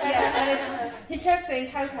 cacao. Yeah, and he kept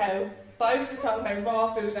saying cow, but I was just talking about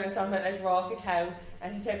raw food and I was talking about raw cacao,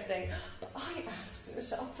 and he kept saying, I asked in a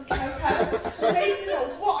shop for cow. And they didn't know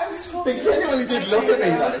what I was talking about. They genuinely did look at me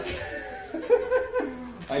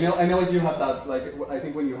like. I know I do have that, like, I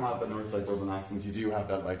think when you have a Northside Dublin accent, you do have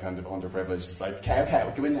that, like, kind of underprivileged, it's like, cow,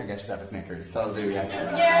 go in there and get yourself a Snickers. That'll do, yeah.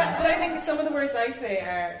 Yeah, but I think some of the words I say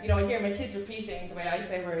are, you know, I hear my kids repeating the way I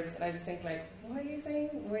say words, and I just think, like, what are you saying?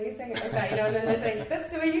 Why are you saying it like that? You know, and then they think, that's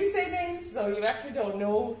the way you say things, so you actually don't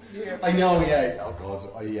know to hear. I know, yeah. Oh, God,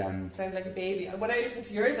 Sound like a baby. When I listened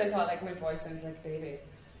to yours, I thought, like, my voice sounds like a baby.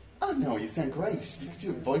 Oh, no, you sound great. You could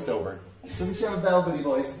do a voiceover. Doesn't she have a velvety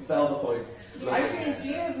voice? Velvet voice. I've seen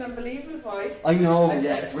she has an unbelievable voice. I know, I've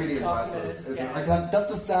yeah, seen it's really talking impressive. it, yeah. I can't,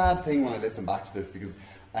 that's the sad thing when I listen back to this, because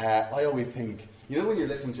I always think, you know, when you're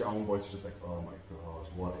listening to your own voice, you're just like, oh my God,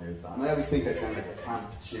 what is that? And I always think I sound like a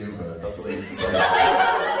camp tuba. That's what I used to say.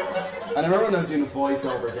 And I remember when I was doing a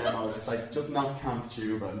voiceover demo, I was just like, just not camp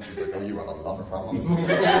tuba. And she's like, oh, you have a lot of problems.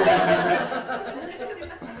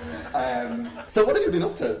 So what have you been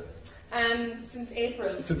up to? Since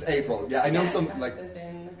April. Since April, yeah. I know Yeah, some, that like, has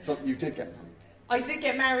been- so you did get I did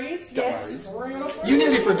get married, yes. married? You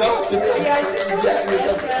nearly forgot, didn't you? Yeah, I did totally Yeah, you forget.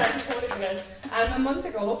 just- Yeah, I did totally forget. A month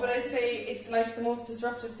ago, but I'd say it's like the most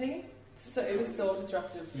disruptive thing. So it was so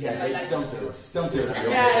disruptive. Yeah, I liked don't do it. Don't do it.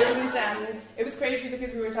 Yeah, it was crazy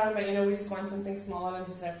because we were talking about, you know, we just want something small and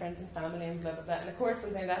just have friends and family and blah, blah, blah. And of course,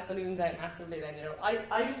 sometimes that balloons out massively then, you know.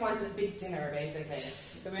 I just wanted a big dinner, basically.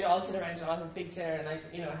 So we'd all sit around and have a big dinner and, like,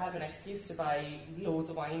 you know, have an excuse to buy loads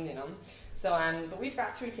of wine, you know. So, but we've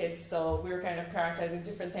got 3 kids, so we were kind of prioritising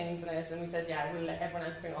different things in it, and we said, yeah, we'll let everyone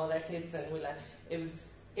else bring all their kids, and we'll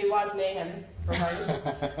it was mayhem for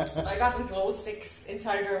mine. I got them glow sticks in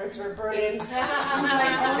Tiger, which were brilliant.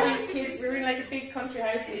 Like all these kids, we were in like a big country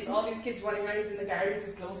house, and all these kids running around in the gardens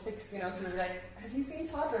with glow sticks, you know, so we were like, have you seen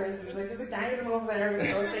toddlers? And we were like, there's a gang of them over there with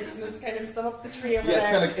glow sticks, and it's kind of sum up the tree over there. Yeah,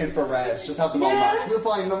 it's kind of like infrared, just have them all matched. We'll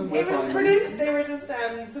find them. It was brilliant. They were just,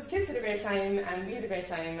 so the kids had a great time, and we had a great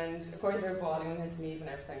time, and of course they were bawling when they had to leave and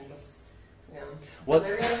everything, but, you know. Well,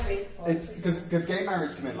 they're reality. it's because gay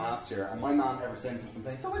marriage came in last year, and my mum ever since has been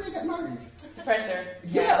saying, so when do you get married? The pressure.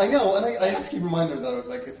 Yeah, I know, and I have to keep reminding her that,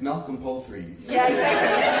 like, it's not compulsory. Yeah,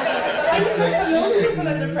 exactly. I think that's most people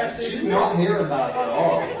under pressure. She's not hearing that at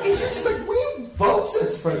all. She's like, we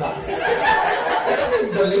voted for that. I didn't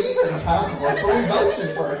even believe it, half of us, but we voted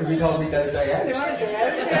for it because we thought we'd get a day out. They want a day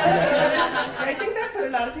out, yeah. I think that put a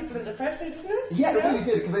lot of people under pressure, didn't it? Yeah, it really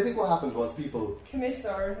did, because I think what happened was people... Commit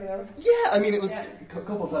or, you know. Yeah, I mean, it was... Yeah.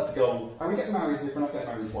 Couples had to go, are we getting married? If we're not getting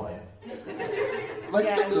married, why? Like,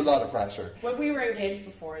 Yeah. that's a lot of pressure. Well, we were engaged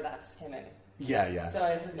before that came in. Yeah. So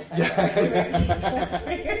it didn't affect us. We were engaged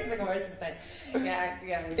 3 years ago or something.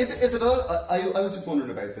 Yeah. Is it all... I was just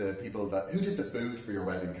wondering about the people who did the food for your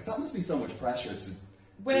wedding, because that must be so much pressure to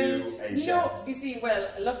do a chef. No, you see,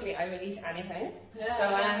 luckily I will eat anything. Yeah. So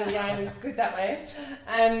I'm good that way.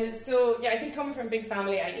 So yeah, I think coming from a big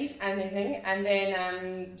family, I eat anything, and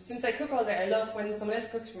then since I cook all day, I love when someone else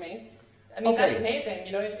cooks for me. I mean, Okay. that's amazing.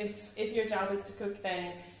 You know, if your job is to cook,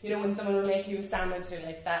 then you know when someone will make you a sandwich, you're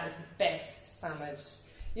like, that is the best sandwich.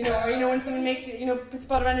 You know, or you know when someone makes it, you know, puts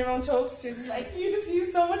butter on your own toast, you're just like, you just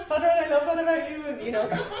use so much butter, and I love that about you, and you know.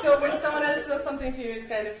 So when someone else does something for you, it's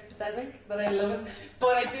kind of pathetic, but I love it.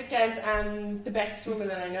 But I did get the best woman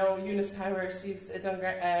that I know, Eunice Power. She's a down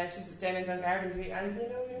in Dungarvan, and you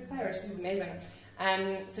know Eunice Power. She's amazing.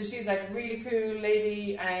 So she's like a really cool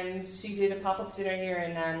lady, and she did a pop-up dinner here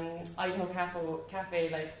in Idaho Cafe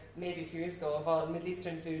like maybe a few years ago of all Middle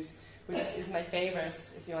Eastern food, which is my favourite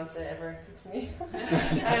if you want to ever cook for me.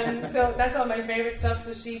 So that's all my favourite stuff.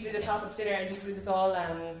 So she did a pop-up dinner, and it was all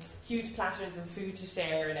huge platters of food to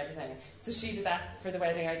share and everything. So she did that for the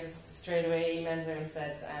wedding. I just straight away emailed her and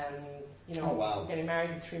said, you know, Oh, wow. we're getting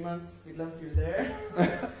married in 3 months. We'd love you there.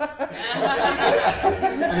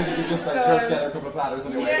 And you just throw together a couple of platters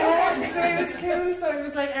on your way. Yeah, so it was cool. So it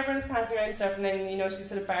was like everyone's passing around stuff, and then you know she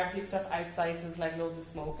sort of barbecued stuff outside, so it was like loads of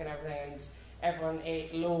smoke and everything, and everyone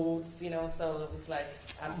ate loads, you know. So it was like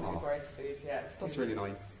absolutely gorgeous food. Yeah, it's That's cool. really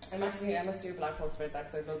nice. I must do a blog post about that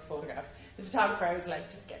because I have loads of photographs. The photographer, I was like,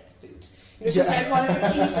 just get the food. You know, she said, what are the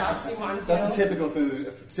key shots you want? That's you a know?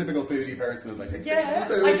 typical foodie person is like, take Yeah, pictures of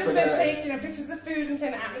the food. I just for said the- take, you know, pictures of food and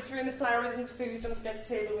kind of atmosphere and the flowers and the food. Don't forget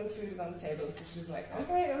the table when the food is on the table. So she's like,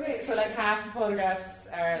 okay. So like half the photographs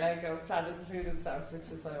are like of platters of food and stuff, which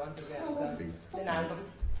is what I wanted to get. Oh, lovely. So an album.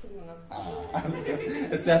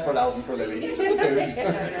 A separate album for Lily, just the food.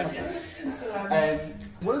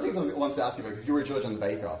 One of the things I wanted to ask you about, because you were a judge on the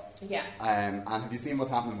Bake Off. Yeah. And have you seen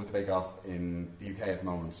what's happening with the Bake Off in the UK at the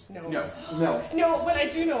moment? No. No. No, well, I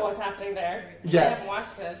do know what's happening there. Yeah. I haven't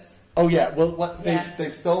watched it. Oh yeah. Well, what Yeah.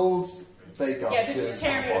 they've sold Bake Off. Yeah, they're to just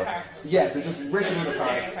tearing Channel it 4. apart. Yeah, they're just ripping it apart.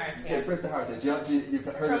 Tearing apart, yeah. They rip the heart out. You've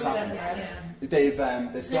heard of Frozen, that? yeah.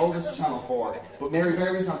 They've sold it to Channel 4, but Mary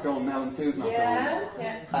Berry's not going, Mel and Sue's not Yeah,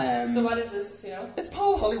 yeah. going. So what is this, you know? It's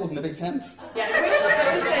Paul Hollywood in a big tent. Yeah, which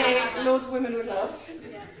I would say loads of women would love.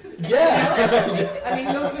 Yeah. I mean,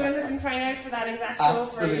 loads of women have been crying out for that exact show for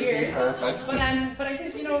Absolutely years. perfect. But I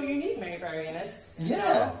think, you know, you need Mary Berry in it. you Yeah.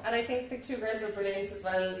 know. And I think the two girls were brilliant as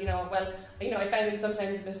well. I find them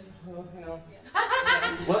sometimes a bit,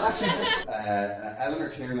 Well, actually, Eleanor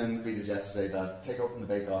Tiernan tweeted yesterday that take over from the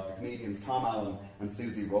Bake Off the comedians Tom Allen and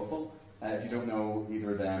Susie Russell. If you don't know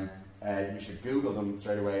either of them, you should Google them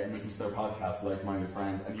straight away and listen to their podcast, Like Minded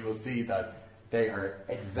Friends, and you will see that they are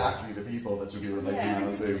exactly the people that should be replacing Mel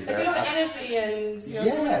and Sue. energy and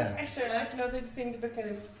Yeah. pressure. They just seem to be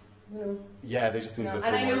kind of. Yeah, they just seem a bit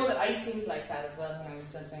And I know bored. that I seemed like that as well when I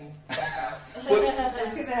was judging.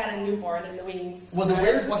 It's because I had a newborn in the wings. Was it And I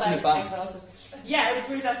weird was just, watching it back? exhausted. Yeah, it was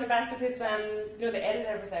weird watching it back because they edit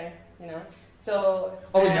everything. So.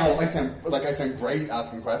 Oh no, I sound great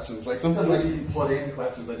asking questions. Like sometimes I even put in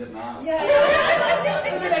questions I didn't ask. Yeah.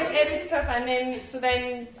 So they edit stuff, and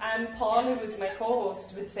then Paul, who was my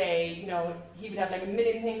co-host, would say, he would have like a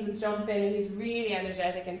million things and jump in, and he's really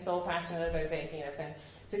energetic and so passionate about baking and everything.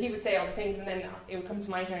 So he would say all the things, and then it would come to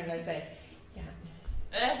my turn, and I'd say,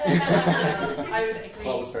 I would agree.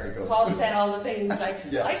 Paul was very good. Paul said all the things.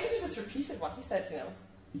 Yeah. I should have just repeated what he said.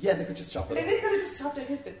 Yeah, they could just chop it They up. could have just chopped out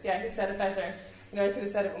his bits. Yeah, he said it better. I could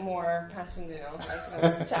have said it with more passion.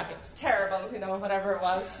 Jack, it's terrible. Whatever it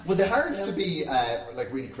was. Was it hard to be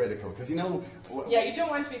really critical? Because Yeah, you don't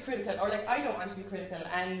want to be critical, or I don't want to be critical,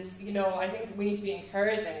 and I think we need to be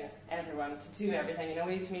encouraging everyone to do everything.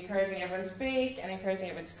 We need to be encouraging everyone to bake and encouraging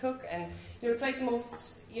everyone to cook, and it's like the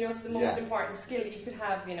most, it's the most important skill that you could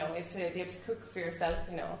have, is to be able to cook for yourself.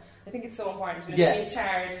 I think it's so important. To be in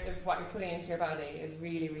charge of what you're putting into your body is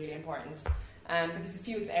really, really important, because it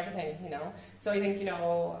fuels everything. So I think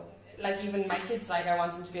even my kids, I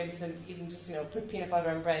want them to be able to even just put peanut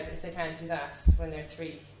butter on bread if they can't do that when they're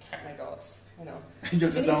 3. Oh my God.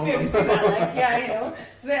 You're They just need to be able to do on that,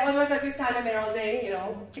 So otherwise I'd be standing there all day,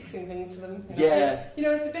 fixing things for them. Yeah.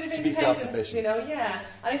 It's a bit of To be independence, self-sufficient. Yeah.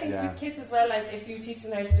 And I think with kids as well, if you teach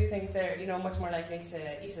them how to do things, they're, much more likely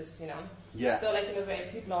to eat it, Yeah. So,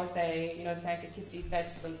 people always say, they can't get kids to eat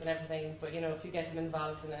vegetables and everything, but, if you get them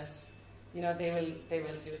involved in it, they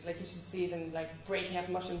will do it. You should see them breaking up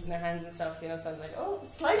mushrooms in their hands and stuff. So I'm like, oh,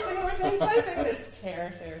 slicing, we're saying slicing. They just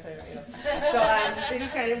tear. So they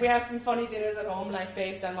just we have some funny dinners at home,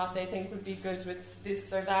 based on what they think would be good with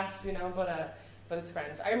this or that. But it's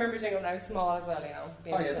grand. I remember doing it when I was small as well.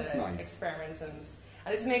 Being able to experiment and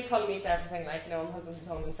I just make colour meat everything. My husband was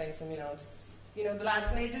home and saying to him, the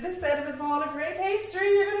lads made you this out of a ball of grey pastry,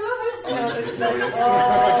 you're going to love it.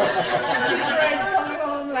 Coming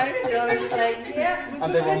home, it's yeah. And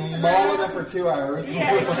they were mauling it for 2 hours.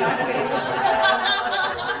 Yeah, exactly.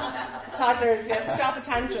 Toddlers, stop a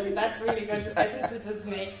tantrum. That's really good. Just get them to just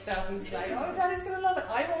make stuff and it's oh, Daddy's going to love it.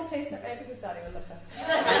 I won't taste it because Daddy will love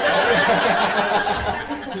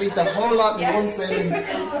it. Eat the whole lot in one sitting.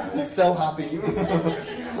 He's so happy.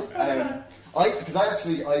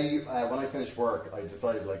 When I finished work, I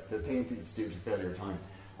decided the thing for you to do to fill your time.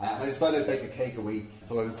 I decided to bake a cake a week,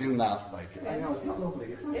 so I was doing that. I know it's not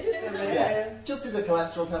lovely, isn't it? It is lovely. Yeah. Just did a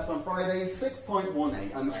cholesterol test on Friday,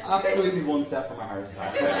 6.18. I'm absolutely one step from a heart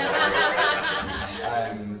attack.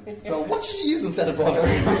 So what should you use instead of butter?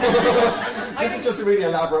 This is just a really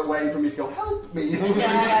elaborate way for me to go, help me.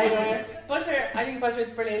 Yeah, butter. I think butter is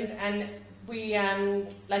brilliant, and we I don't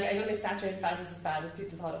think saturated fat is as bad as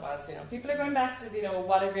people thought it was. People are going back to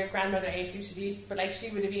whatever your grandmother ate, you should eat. But she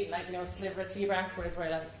would have eaten a sliver of tea brack, whereas we're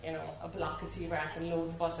a block of tea brack and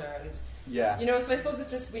loads of butter and So I suppose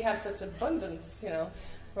it's just we have such abundance.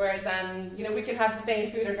 Whereas we can have the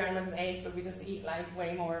same food our grandmothers ate, but we just eat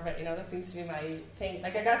way more of it. That seems to be my thing. I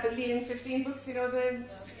got the Lean 15 books. The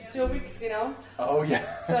Joe Wicks. Oh yeah.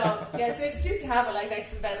 So it's an excuse to have it next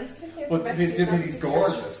to the bed. I'm just thinking. But he's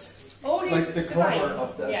gorgeous. Oh, the cover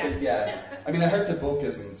of the I mean, I heard the book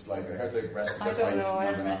isn't I heard the recipes are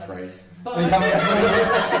not great. But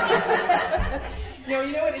no,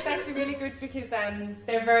 you know what? It's actually really good because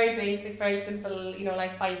they're very basic, very simple.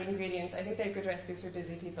 5 ingredients. I think they're good recipes for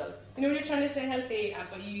busy people. When you're trying to stay healthy,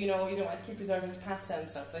 but you don't want to keep resorting to pasta and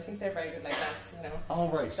stuff. So I think they're very good like that. Oh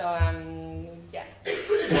right. So yeah.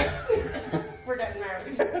 We're getting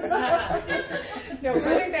married. No, but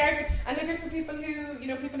I think they're good, and they're good for people who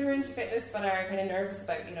people who are into fitness but are kind of nervous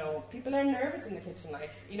about people are nervous in the kitchen,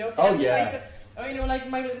 Oh yeah.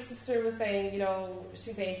 My little sister was saying,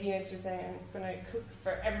 she's 18 and she was saying, I'm going to cook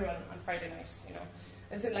for everyone on Friday night,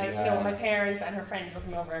 As in, like, you know, my parents and her friends were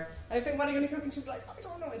coming over. And I was saying, what are you going to cook? And she was like, I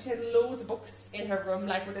don't know. And she had loads of books in her room,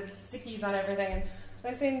 like, with the stickies on everything. And I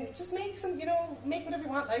was saying, just make some, you know, make whatever you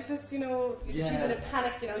want. Like, just, you know, she's in a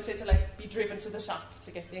panic, you know, she had to, like, be driven to the shop to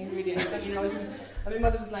get the ingredients. And, you know, and my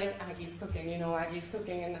mother was like, Aggie's cooking, you know, Aggie's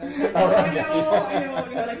cooking. And I was like, I know,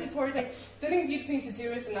 you know, like, the poor thing. So I think you just need to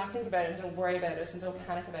do it and not think about it and don't worry about it and don't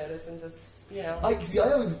panic about it and just, you know. I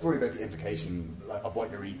always worry about the implication of what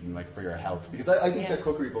you're eating, like, for your health. Because I think their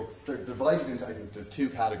cookery books, they're divided into, I think, there's 2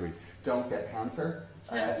 categories. Don't get cancer.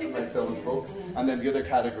 Like those books, and then the other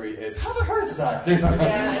category is have a heart attack.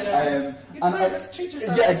 Yeah, I know. You just treat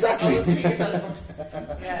yourself. Yeah, exactly. Treat yourself books.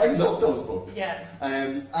 Yeah. I love those books. Yeah.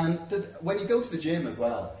 And when you go to the gym as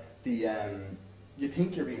well, you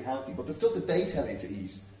think you're being healthy, but the stuff that they tell you to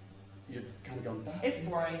eat, you're kind of going, it's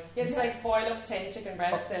boring. You have to like boil up 10 chicken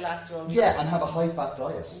breasts, they last you all day. Yeah, and have a high-fat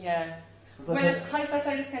diet. Yeah. Well, high-fat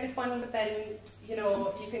diet is kind of fun, but then, you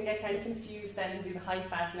know, you can get kind of confused then and do the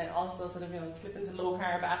high-fat and then also sort of, you know, slip into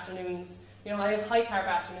low-carb afternoons. You know, I have high-carb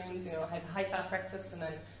afternoons, you know, I have a high-fat breakfast and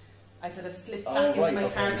then I sort of slip back into my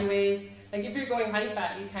carby ways. Like, if you're going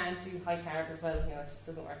high-fat, you can't do high-carb as well. You know, it just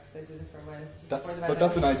doesn't work because I did it for a while. But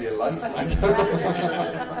that's an ideal life.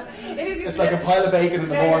 It's like a pile of bacon in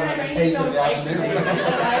the morning and cake in the afternoon.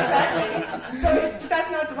 Exactly. So that's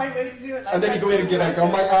not the right way to do it. Like, and then you go in and give out,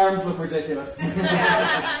 my arms look ridiculous.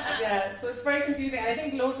 Yeah, so it's very confusing. And I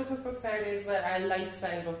think loads of cookbooks nowadays are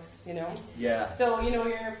lifestyle books, you know. Yeah. So, you know,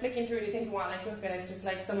 you're flicking through and you think you want like cook and it's just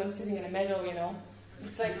like someone sitting in a meadow, you know.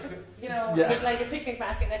 It's like, you know, there's like a picnic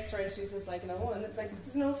basket next to her and she's just like, no, and it's like,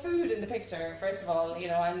 there's no food in the picture, first of all, you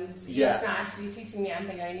know, and it's not actually teaching me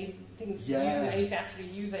anything. I need things to use, I need to actually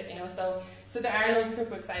use it, you know, so there are loads of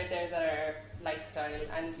cookbooks out there that are lifestyle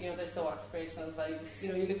and, you know, they're so aspirational as well. You just, you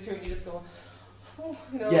know, you look through and you just go, oh,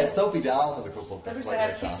 you know. Yeah, Sophie Dahl has a cookbook that's quite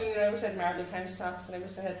like that. I wish I had a kitchen, and I wish I had marble countertops, and I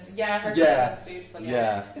wish I had, her kitchen's beautiful,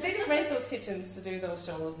 But they just rent those kitchens to do those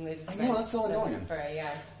shows, and they just I know, that's so annoying.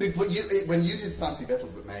 But when you did Fancy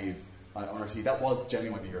Vittles with Maeve on RT, that was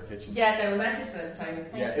genuinely your kitchen. Yeah, that was our kitchen at the time.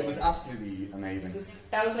 Yeah, it was absolutely amazing.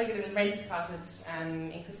 That was like a little rented cottage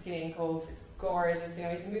in Cuskillian Cove. It's gorgeous, you know,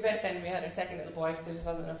 we had to move out then, we had our second little boy, because there just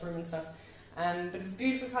wasn't enough room and stuff. But it was a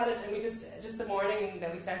beautiful cottage, and we just the morning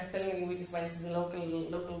that we started filming, we just went to the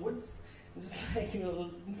local woods and just like, you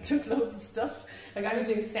know, took loads of stuff. Like I was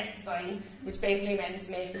doing set design, which basically meant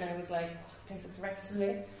Maeve and I was like, oh, this place looks wrecked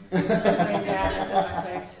today. Yeah, it does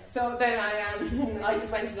actually. So then I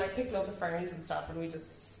just went to like pick loads of ferns and stuff, and we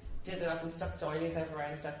just did it up and stuck doilies everywhere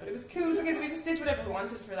and stuff. But it was cool because we just did whatever we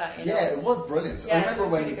wanted for that. You know? It was brilliant. Yeah, I remember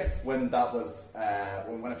when that was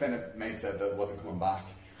when I found out Maeve said that it wasn't coming back.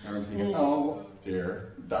 I remember thinking, oh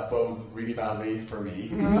dear, that bodes really badly for me.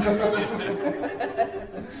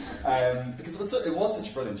 Because it was such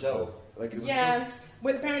a brilliant show. Like, it was just...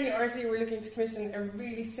 Well, apparently RTÉ were looking to commission a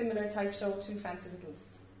really similar type show to Fancy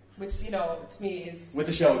Vittles, which, you know, to me is... With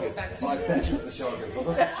the Shogas. I bet you with the Shogas,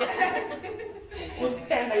 was it?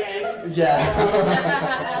 Them again.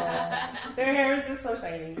 Yeah. Their hair is just so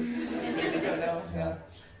shiny. I don't know,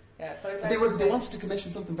 Yeah, so they wanted to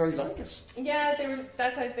commission something very like it. Yeah,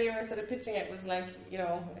 that's how they were sort of pitching it, was like, you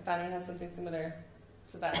know, if anyone has something similar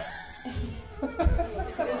to that.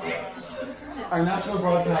 Our national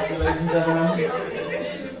broadcaster, ladies and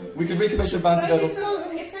gentlemen. We could recommission Fancy Vittles.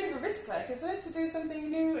 It's kind of a risk, like, isn't it, to do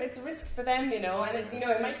something new? It's a risk for them, you know, and it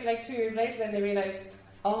might be like 2 years later then they realise,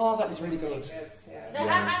 oh, that was really good.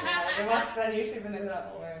 They watched it on YouTube and they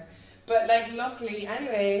thought, oh, but like, luckily,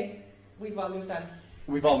 anyway, we've all moved on.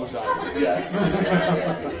 We've all moved on, yes.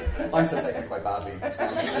 I'm still taking it quite badly.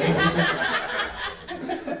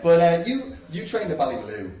 But you trained at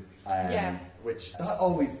Ballymaloe, which that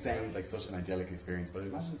always sounds like such an idyllic experience, but I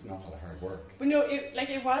imagine it's an awful lot of hard work. But no, it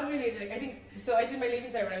was really idyllic. I think, so I did my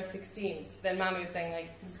Leaving Cert when I was 16, so then Mommy was saying,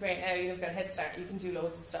 like, this is great, now you've got a head start, you can do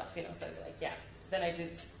loads of stuff, you know, so I was like, yeah. So then I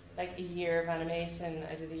did like a year of animation,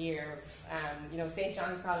 I did a year of, you know, St.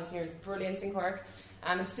 John's College here is brilliant in Cork.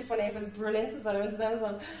 And Stiff on Apron's brilliant as well, I went to them as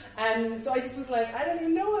well. So I just was like, I don't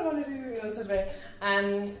even know what I want to do, you know, sort of way.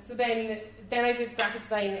 So then I did graphic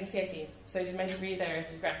design in CIT. So I did my degree there,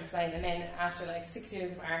 did graphic design, and then after like 6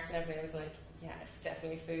 years of art and everything, I was like, yeah, it's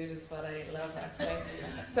definitely food is what I love actually.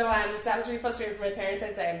 So that was really frustrating for my parents,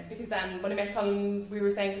 I'd say, because when I met Colin, we were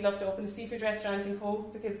saying we'd love to open a seafood restaurant in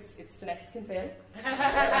Cove because it's the Mexican sale.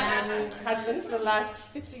 Has been for the last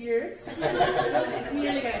 50 years. Just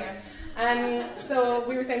nearly getting there. So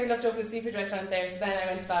we were saying we loved to open a seafood restaurant there, so then I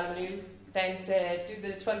went to Ballymaloe then to do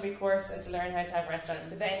the 12-week course and to learn how to have a restaurant.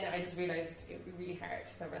 But then I just realised it would be really hard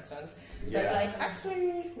to have a restaurant. So I was like,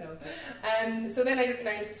 actually, no. So then I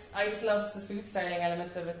just loved the food styling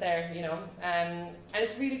element of it there, you know. And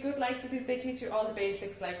it's really good, like, because they teach you all the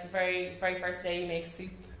basics, like the very, very first day you make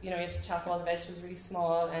soup, you know, you have to chop all the vegetables really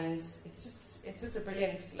small, and it's just a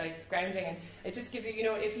brilliant, like, grounding, and it just gives you, you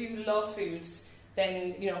know, if you love food,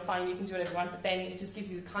 then, you know, fine, you can do whatever you want, but then it just gives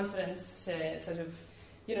you the confidence to sort of,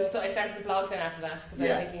 you know, so I started the blog then after that, because I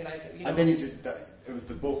was thinking, like, you know. And then you did that, it was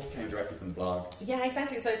the book came directly from the blog. Yeah,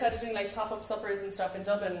 exactly. So I started doing, like, pop-up suppers and stuff in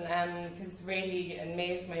Dublin, because Rady and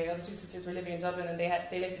Maeve, my other two sisters, were living in Dublin, and they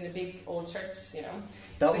lived in a big old church, you know.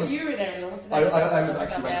 You were there, loads of times. I was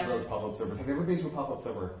actually went to those pop-up suppers. Have you ever been to a pop-up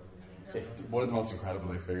supper? It's one of the most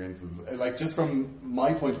incredible experiences. Like, just from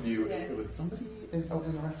my point of view, it was somebody is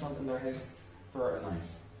opening a restaurant in their house for a night.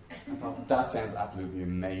 I thought, that sounds absolutely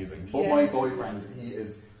amazing. But my boyfriend,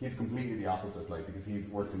 he's completely the opposite, like, because he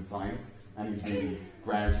works in science and he's really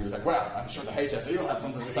ground. He was like, well, I'm sure the HSE will have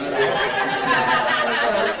something to say about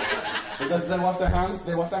it. Did they wash their hands? Did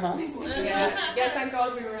they wash their hands? Yeah, thank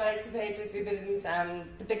God we were like to the HSE. They didn't,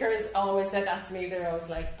 but the girls always said that to me. They were always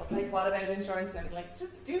like, but like, what about insurance? And I was like,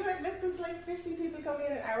 just do it. Let there's like 50 people coming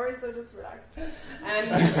in an hour, so just relax.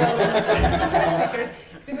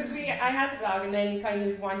 Because I had the blog and then kind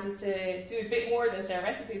of wanted to do a bit more than share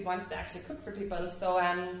recipes, wanted to actually cook for people. So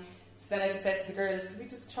then I just said to the girls, can we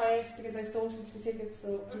just try it? Because I've sold 50 tickets,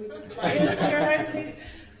 so can we just try it at your house, please?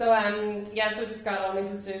 So so just got all my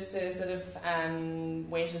sisters to sort of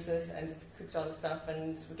waitress it and just cooked all the stuff,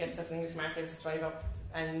 and we get stuff in the English market, drive up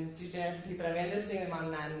and do dinner for people. And we ended up doing them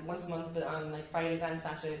on once a month, but on like Fridays and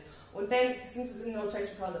Saturdays. And then, since it was in no church,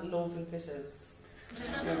 we called it Loaves and Fishes.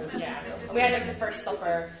 And we had like the first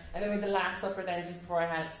supper, and then we had the last supper then just before I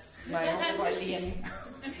had my husband Liam.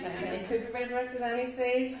 And it could be resurrected at any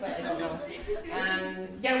stage, but I don't know.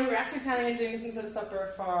 We were actually planning on doing some sort of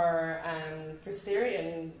supper for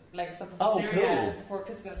Syrian, like a supper for Syria before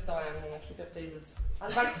Christmas, so I'll keep you updated.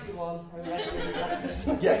 I'll back to you all.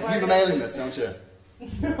 You have a mailing list, don't you?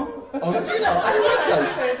 No. Oh, don't you know? On your website?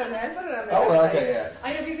 I'll put it on my website. website. Okay, yeah.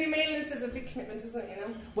 I know, because the mailing list is a big commitment, isn't it, you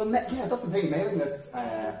know? Well, that's the thing, mailing lists. I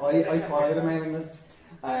thought I had a mailing list.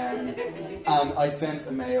 And I sent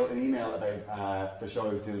an email about the show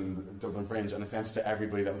I was doing in Dublin Fringe, and I sent it to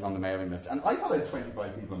everybody that was on the mailing list. And I thought I had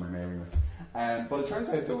 25 people on my mailing list. But it turns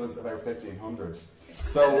out there was about 1,500.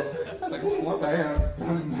 So I was like, okay,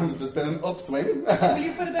 there's been an upswing. Will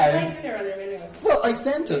you put about 19 on your mailing list? Well, I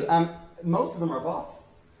sent it, and most of them are bots.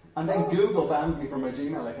 And then Google banned me from my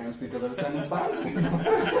Gmail account because I was sending spam to people.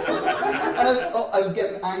 And I was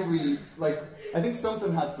getting angry. Like, I think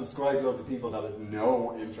something had subscribed loads of people that had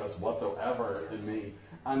no interest whatsoever in me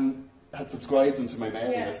and had subscribed them to my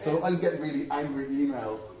mailing list. So I was getting really angry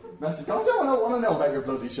email messages. I don't want to know about your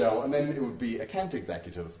bloody show. And then it would be account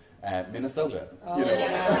executive, Minnesota. You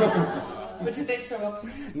know. But did they show up?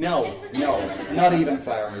 No, not even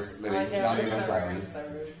flowers, Lily. Not even flowers.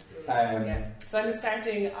 So I'm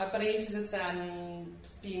starting, but I need to just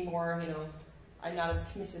be more, you know, I'm not as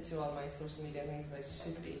committed to all my social media things as I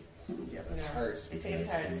should be. Yeah, but it's hard. It's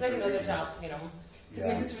hard. It's like another job, you know. Because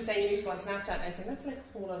my sister was saying you need to go on Snapchat, and I was saying that's like a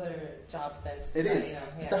whole other job then. It is.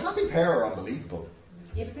 You know, The happy pair are unbelievable.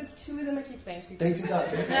 Yeah, but there's two of them I keep saying to people. They do that.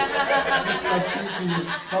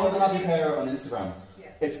 Follow the happy pair on Instagram.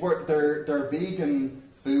 Yeah. It's where they're vegan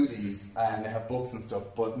foodies and they have books and stuff,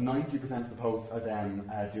 but 90% of the posts are them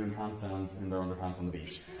doing handstands in their underpants on the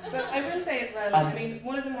beach. But I will say as well, I mean,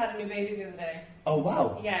 one of them had a new baby the other day. Oh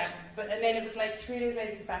wow! Yeah, and then it was like 3 days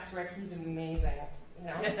later he's back to work. He's amazing. You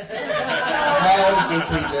know? How does he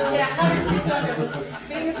do it? Yeah, how does he do it?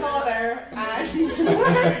 Being a father and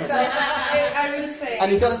so I will say.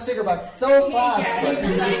 And he got his figure back so fast. Yeah, like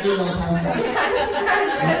he's doing those handstands.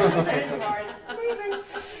 Amazing.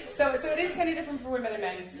 So it is kind of different for women and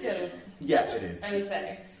men still. Yeah, it is. I would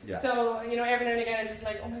say. Yeah. So, you know, every now and again I'm just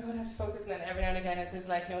like, oh my god, I have to focus, and then every now and again there's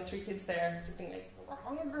like, you know, 3 kids there just being like, we're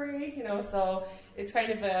hungry, you know, so it's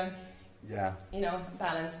kind of a you know,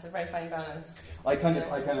 balance, a very fine balance. I do have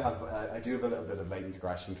a little bit of latent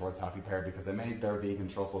aggression towards Happy Pair because I made their vegan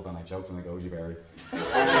truffles and I choked on a goji berry.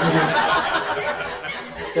 What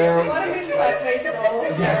a good way to go.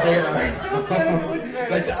 Yeah, they are.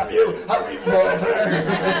 Like, damn you, Happy Pair.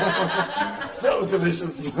 So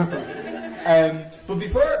delicious. But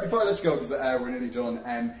before I let you go, because we're nearly done,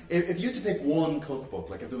 if you had to pick one cookbook,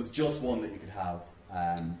 like if there was just one that you could have,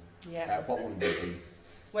 what one would it be?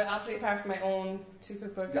 Well, obviously, apart from my own 2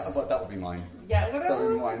 cookbooks. Yeah, but that would be mine. Yeah, whatever. That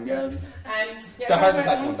would be mine, yeah. Yeah, The hardest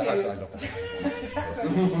my act own one, the hardest two. I love the hardest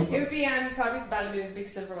one. It would be probably the Ballymena, the big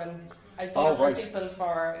silver one. I Oh, bought for right. people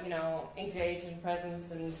for, engagement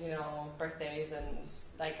presents and, birthdays, and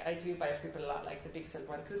like I do buy for people a lot, like the big silver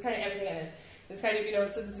one, because it's kind of everything in it. It's kind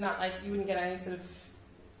of, so it's not like you wouldn't get any sort of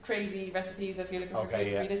crazy recipes if you're looking for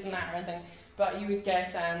this and that or anything. But you would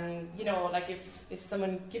get, like if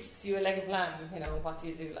someone gifts you a leg of lamb, what do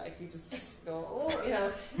you do? Like, you just go,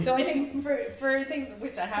 So I think for things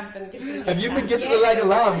which I have been gifted. Have you been gifted a leg of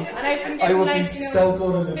lamb? And I've been I given, would like, be so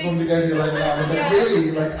good if somebody gave me a leg of lamb. I was like,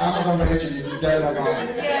 really? Like, Amazon literally, you can get a leg of lamb.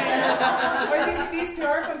 Yeah. Or I think these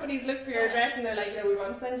PR companies look for your address and they're like, we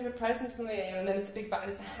want to send you a present or something, and then it's a big bag,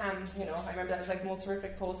 it's a ham, I remember that was like the most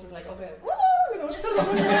horrific post, was like,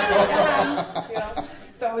 children, ham,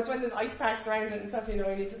 So it's when there's ice packs around it and stuff, you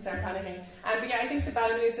need to start panicking. But yeah, I think the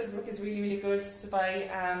Ballymena silver book is really, really good to buy,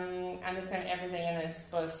 and there's kind of everything in it.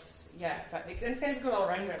 But yeah, it's kind of a good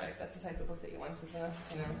all-rounder. Like, that's the type of book that you want, isn't it?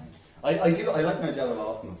 I do. I like Nigella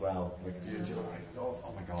Lawson as well. Like, I love.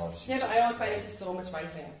 Oh my god. Yeah, but I always find it's so much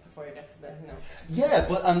writing before you get to the. Yeah,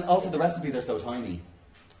 but also the recipes are so tiny.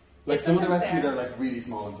 Like, some of the recipes are like really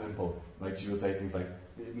small and simple. Like, she would say things like,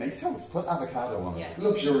 make toast, put avocado on it,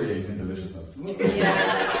 luxuriating deliciousness.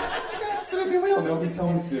 Yeah. Absolutely, we all know we've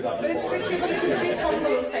told me to do that But before. it's good, she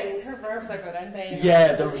tumbles things. Her verbs are good, aren't they?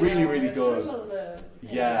 Yeah, they're really, really good.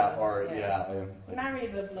 Marry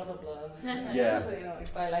the blah blah blah. Yeah.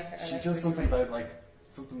 So I like her. She does something about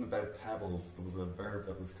pebbles. There was a verb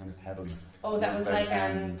that was kind of pebbly. Oh, that was like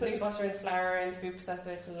putting butter and flour in the food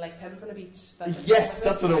processor to like pebbles on a beach. Yes,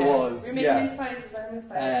 that's what it was. We're making mince pies. Is that mince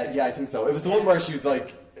pies? Yeah, I think so. It was the one where she was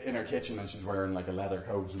like in her kitchen and she's wearing like a leather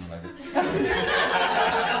coat and like.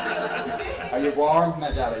 Are you warm,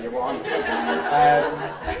 Nigella? Are you warm?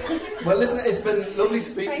 Well, listen, it's been lovely to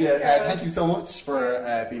speak to you. Thank you so much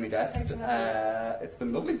for being a guest. It's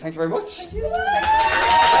been lovely. Thank you very much. Thank you.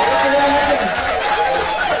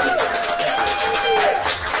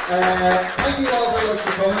 Thank you all very much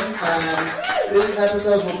for coming. This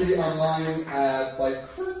episode will be online by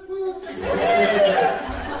Christmas.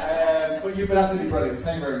 But you've been absolutely brilliant.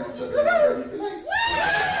 Thank you very much. Good night.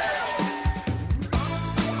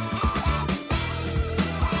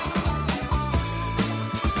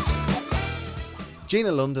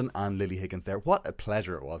 Gina London and Lily Higgins there. What a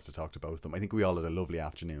pleasure it was to talk to both of them. I think we all had a lovely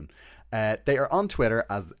afternoon. They are on Twitter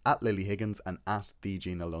as @LilyHiggins and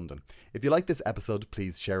 @TheGinaLondon. If you like this episode,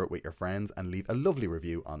 please share it with your friends and leave a lovely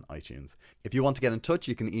review on iTunes. If you want to get in touch,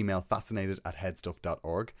 you can email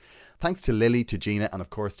fascinated@headstuff.org. Thanks to Lily, to Gina, and of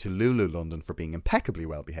course to Lulu London for being impeccably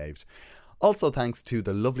well behaved. Also thanks to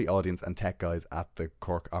the lovely audience and tech guys at the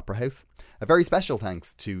Cork Opera House. A very special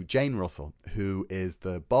thanks to Jane Russell, who is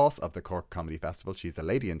the boss of the Cork Comedy Festival. She's the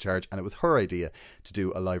lady in charge, and it was her idea to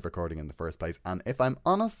do a live recording in the first place. And if I'm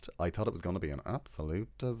honest, I thought it was going to be an absolute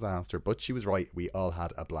disaster, but she was right. We all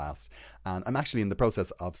had a blast. And I'm actually in the process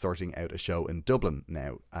of sorting out a show in Dublin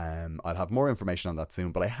now. I'll have more information on that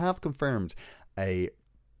soon, but I have confirmed a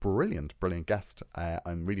brilliant guest.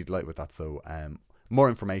 I'm really delighted with that, so more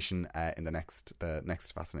information in the next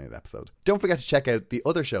Fascinated episode. Don't forget to check out the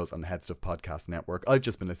other shows on the Head Stuff Podcast Network. I've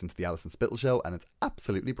just been listening to the Alison Spittle Show and it's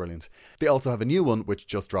absolutely brilliant. They also have a new one which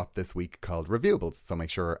just dropped this week called Reviewables, so make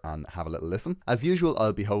sure and have a little listen. As usual,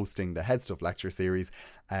 I'll be hosting the Head Stuff Lecture Series,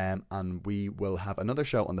 and we will have another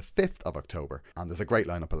show on the 5th of October, and there's a great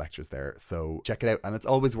lineup of lectures there, so check it out. And it's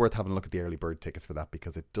always worth having a look at the early bird tickets for that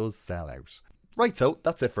because it does sell out. Right, so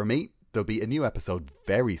that's it for me. There'll be a new episode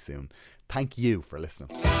very soon. Thank you for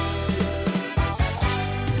listening.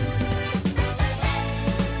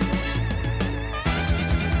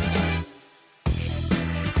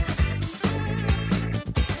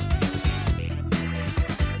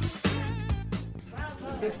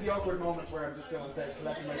 This is the awkward moment where I'm just going on stage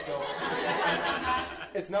collecting my stuff.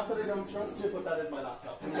 It's not that I don't trust you, but that is my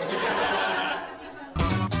laptop.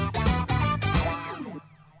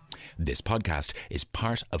 This podcast is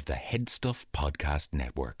part of the Head Stuff Podcast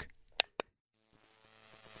Network.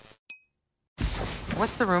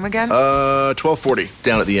 What's the room again? 1240,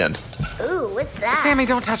 down at the end. Ooh, what's that? Sammy,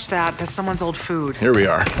 don't touch that. That's someone's old food. Here we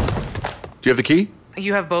are. Do you have the key?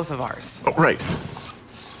 You have both of ours. Oh, right.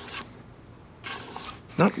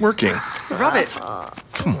 Not working. Rub it.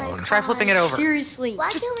 Come on. Try flipping it over. Seriously.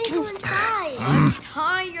 Why can't we go inside? I'm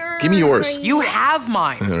tired. Give me yours. You have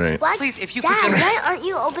mine. All right. What? Please, if you Dad, could just... why aren't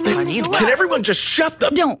you opening the door? Can everyone just shut the...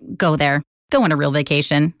 Don't go there. Go on a real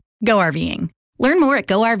vacation. Go RVing. Learn more at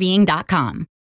GoRVing.com.